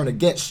I can turn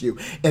against you.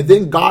 And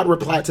then God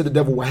replied to the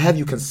devil, well, have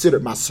you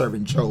considered my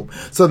servant Job?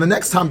 So the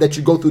next time that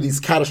you go through these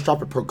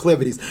catastrophic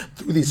proclivities,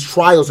 through these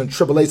trials and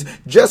tribulations,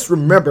 just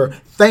remember,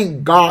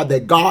 thank God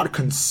that God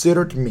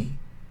considered me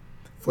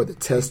for the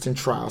test and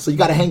trial. So you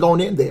got to hang on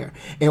in there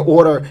in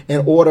order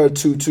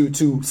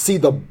to see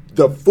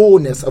the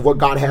fullness of what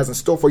God has in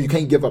store for you. You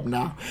can't give up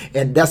now.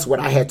 And that's what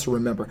I had to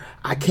remember.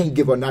 I can't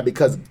give up now,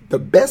 because the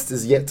best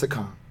is yet to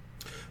come.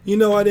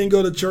 I didn't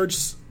go to church,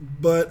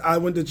 but I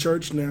went to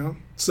church now.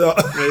 So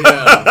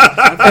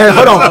and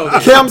hold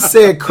on. Kim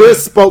said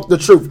Chris spoke the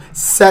truth.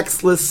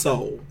 Sexless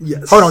soul.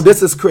 Yes. Hold on.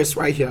 This is Chris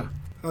right here.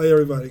 Hi,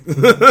 everybody.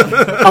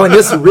 Oh, and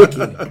this is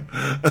Ricky.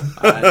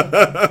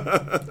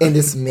 And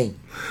it's me.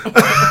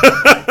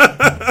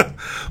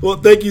 Well,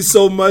 thank you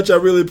so much. I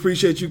really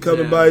appreciate you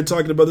coming by and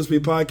talking to Brother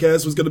Speak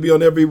Podcast. It's going to be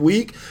on every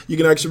week. You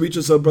can actually reach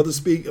us on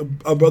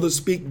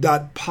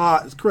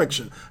brotherspeak.pod.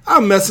 Correction.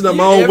 I'm messing up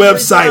my own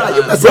website.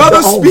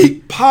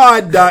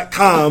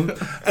 Brotherspeakpod.com.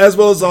 As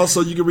well as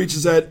also you can reach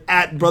us at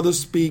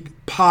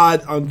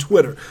BrotherSpeakPod on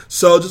Twitter.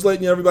 So just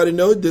letting everybody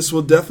know, this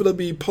will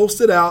definitely be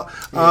posted out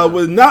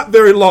with not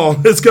very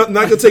long. It's not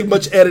going to take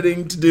much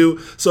editing to do.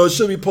 So it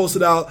should be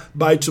posted out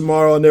by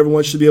tomorrow, and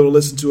everyone should be able to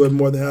listen to it.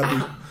 More than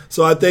happy.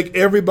 So I thank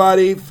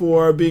everybody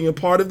for being a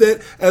part of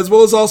that, as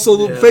well as also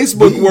the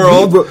Facebook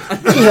world.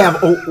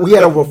 We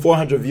had over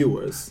 400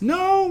 viewers.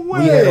 No way.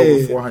 We had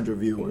over 400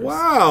 viewers.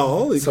 Wow,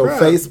 holy crap.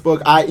 So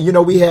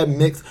Facebook, we had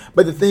mixed,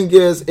 but the thing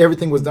is,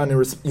 everything was done in,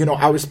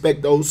 I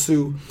respect those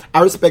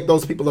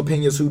people's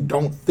opinions who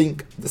don't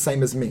think the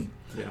same as me.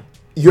 Yeah.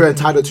 You're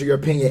entitled to your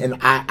opinion,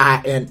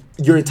 and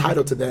you're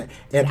entitled to that,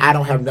 and I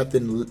don't have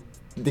nothing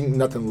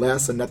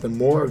less and nothing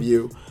more of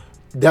you.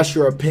 That's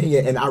your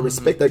opinion, and I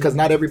respect that, because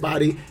not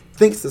everybody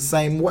thinks the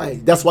same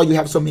way. That's why you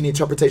have so many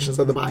interpretations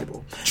of the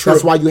Bible. True.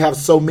 That's why you have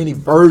so many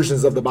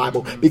versions of the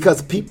Bible,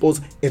 because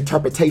people's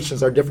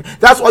interpretations are different.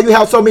 That's why you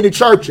have so many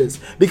churches,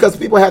 because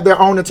people have their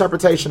own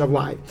interpretation of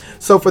life.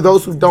 So for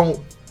those who don't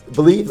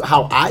believe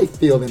how I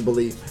feel and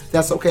believe,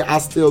 that's okay. I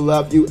still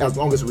love you, as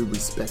long as we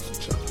respect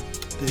each other.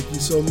 Thank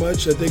you so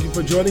much. Thank you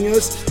for joining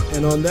us.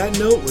 And on that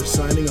note, we're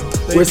signing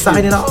off. We're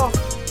signing off.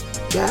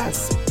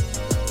 Yes.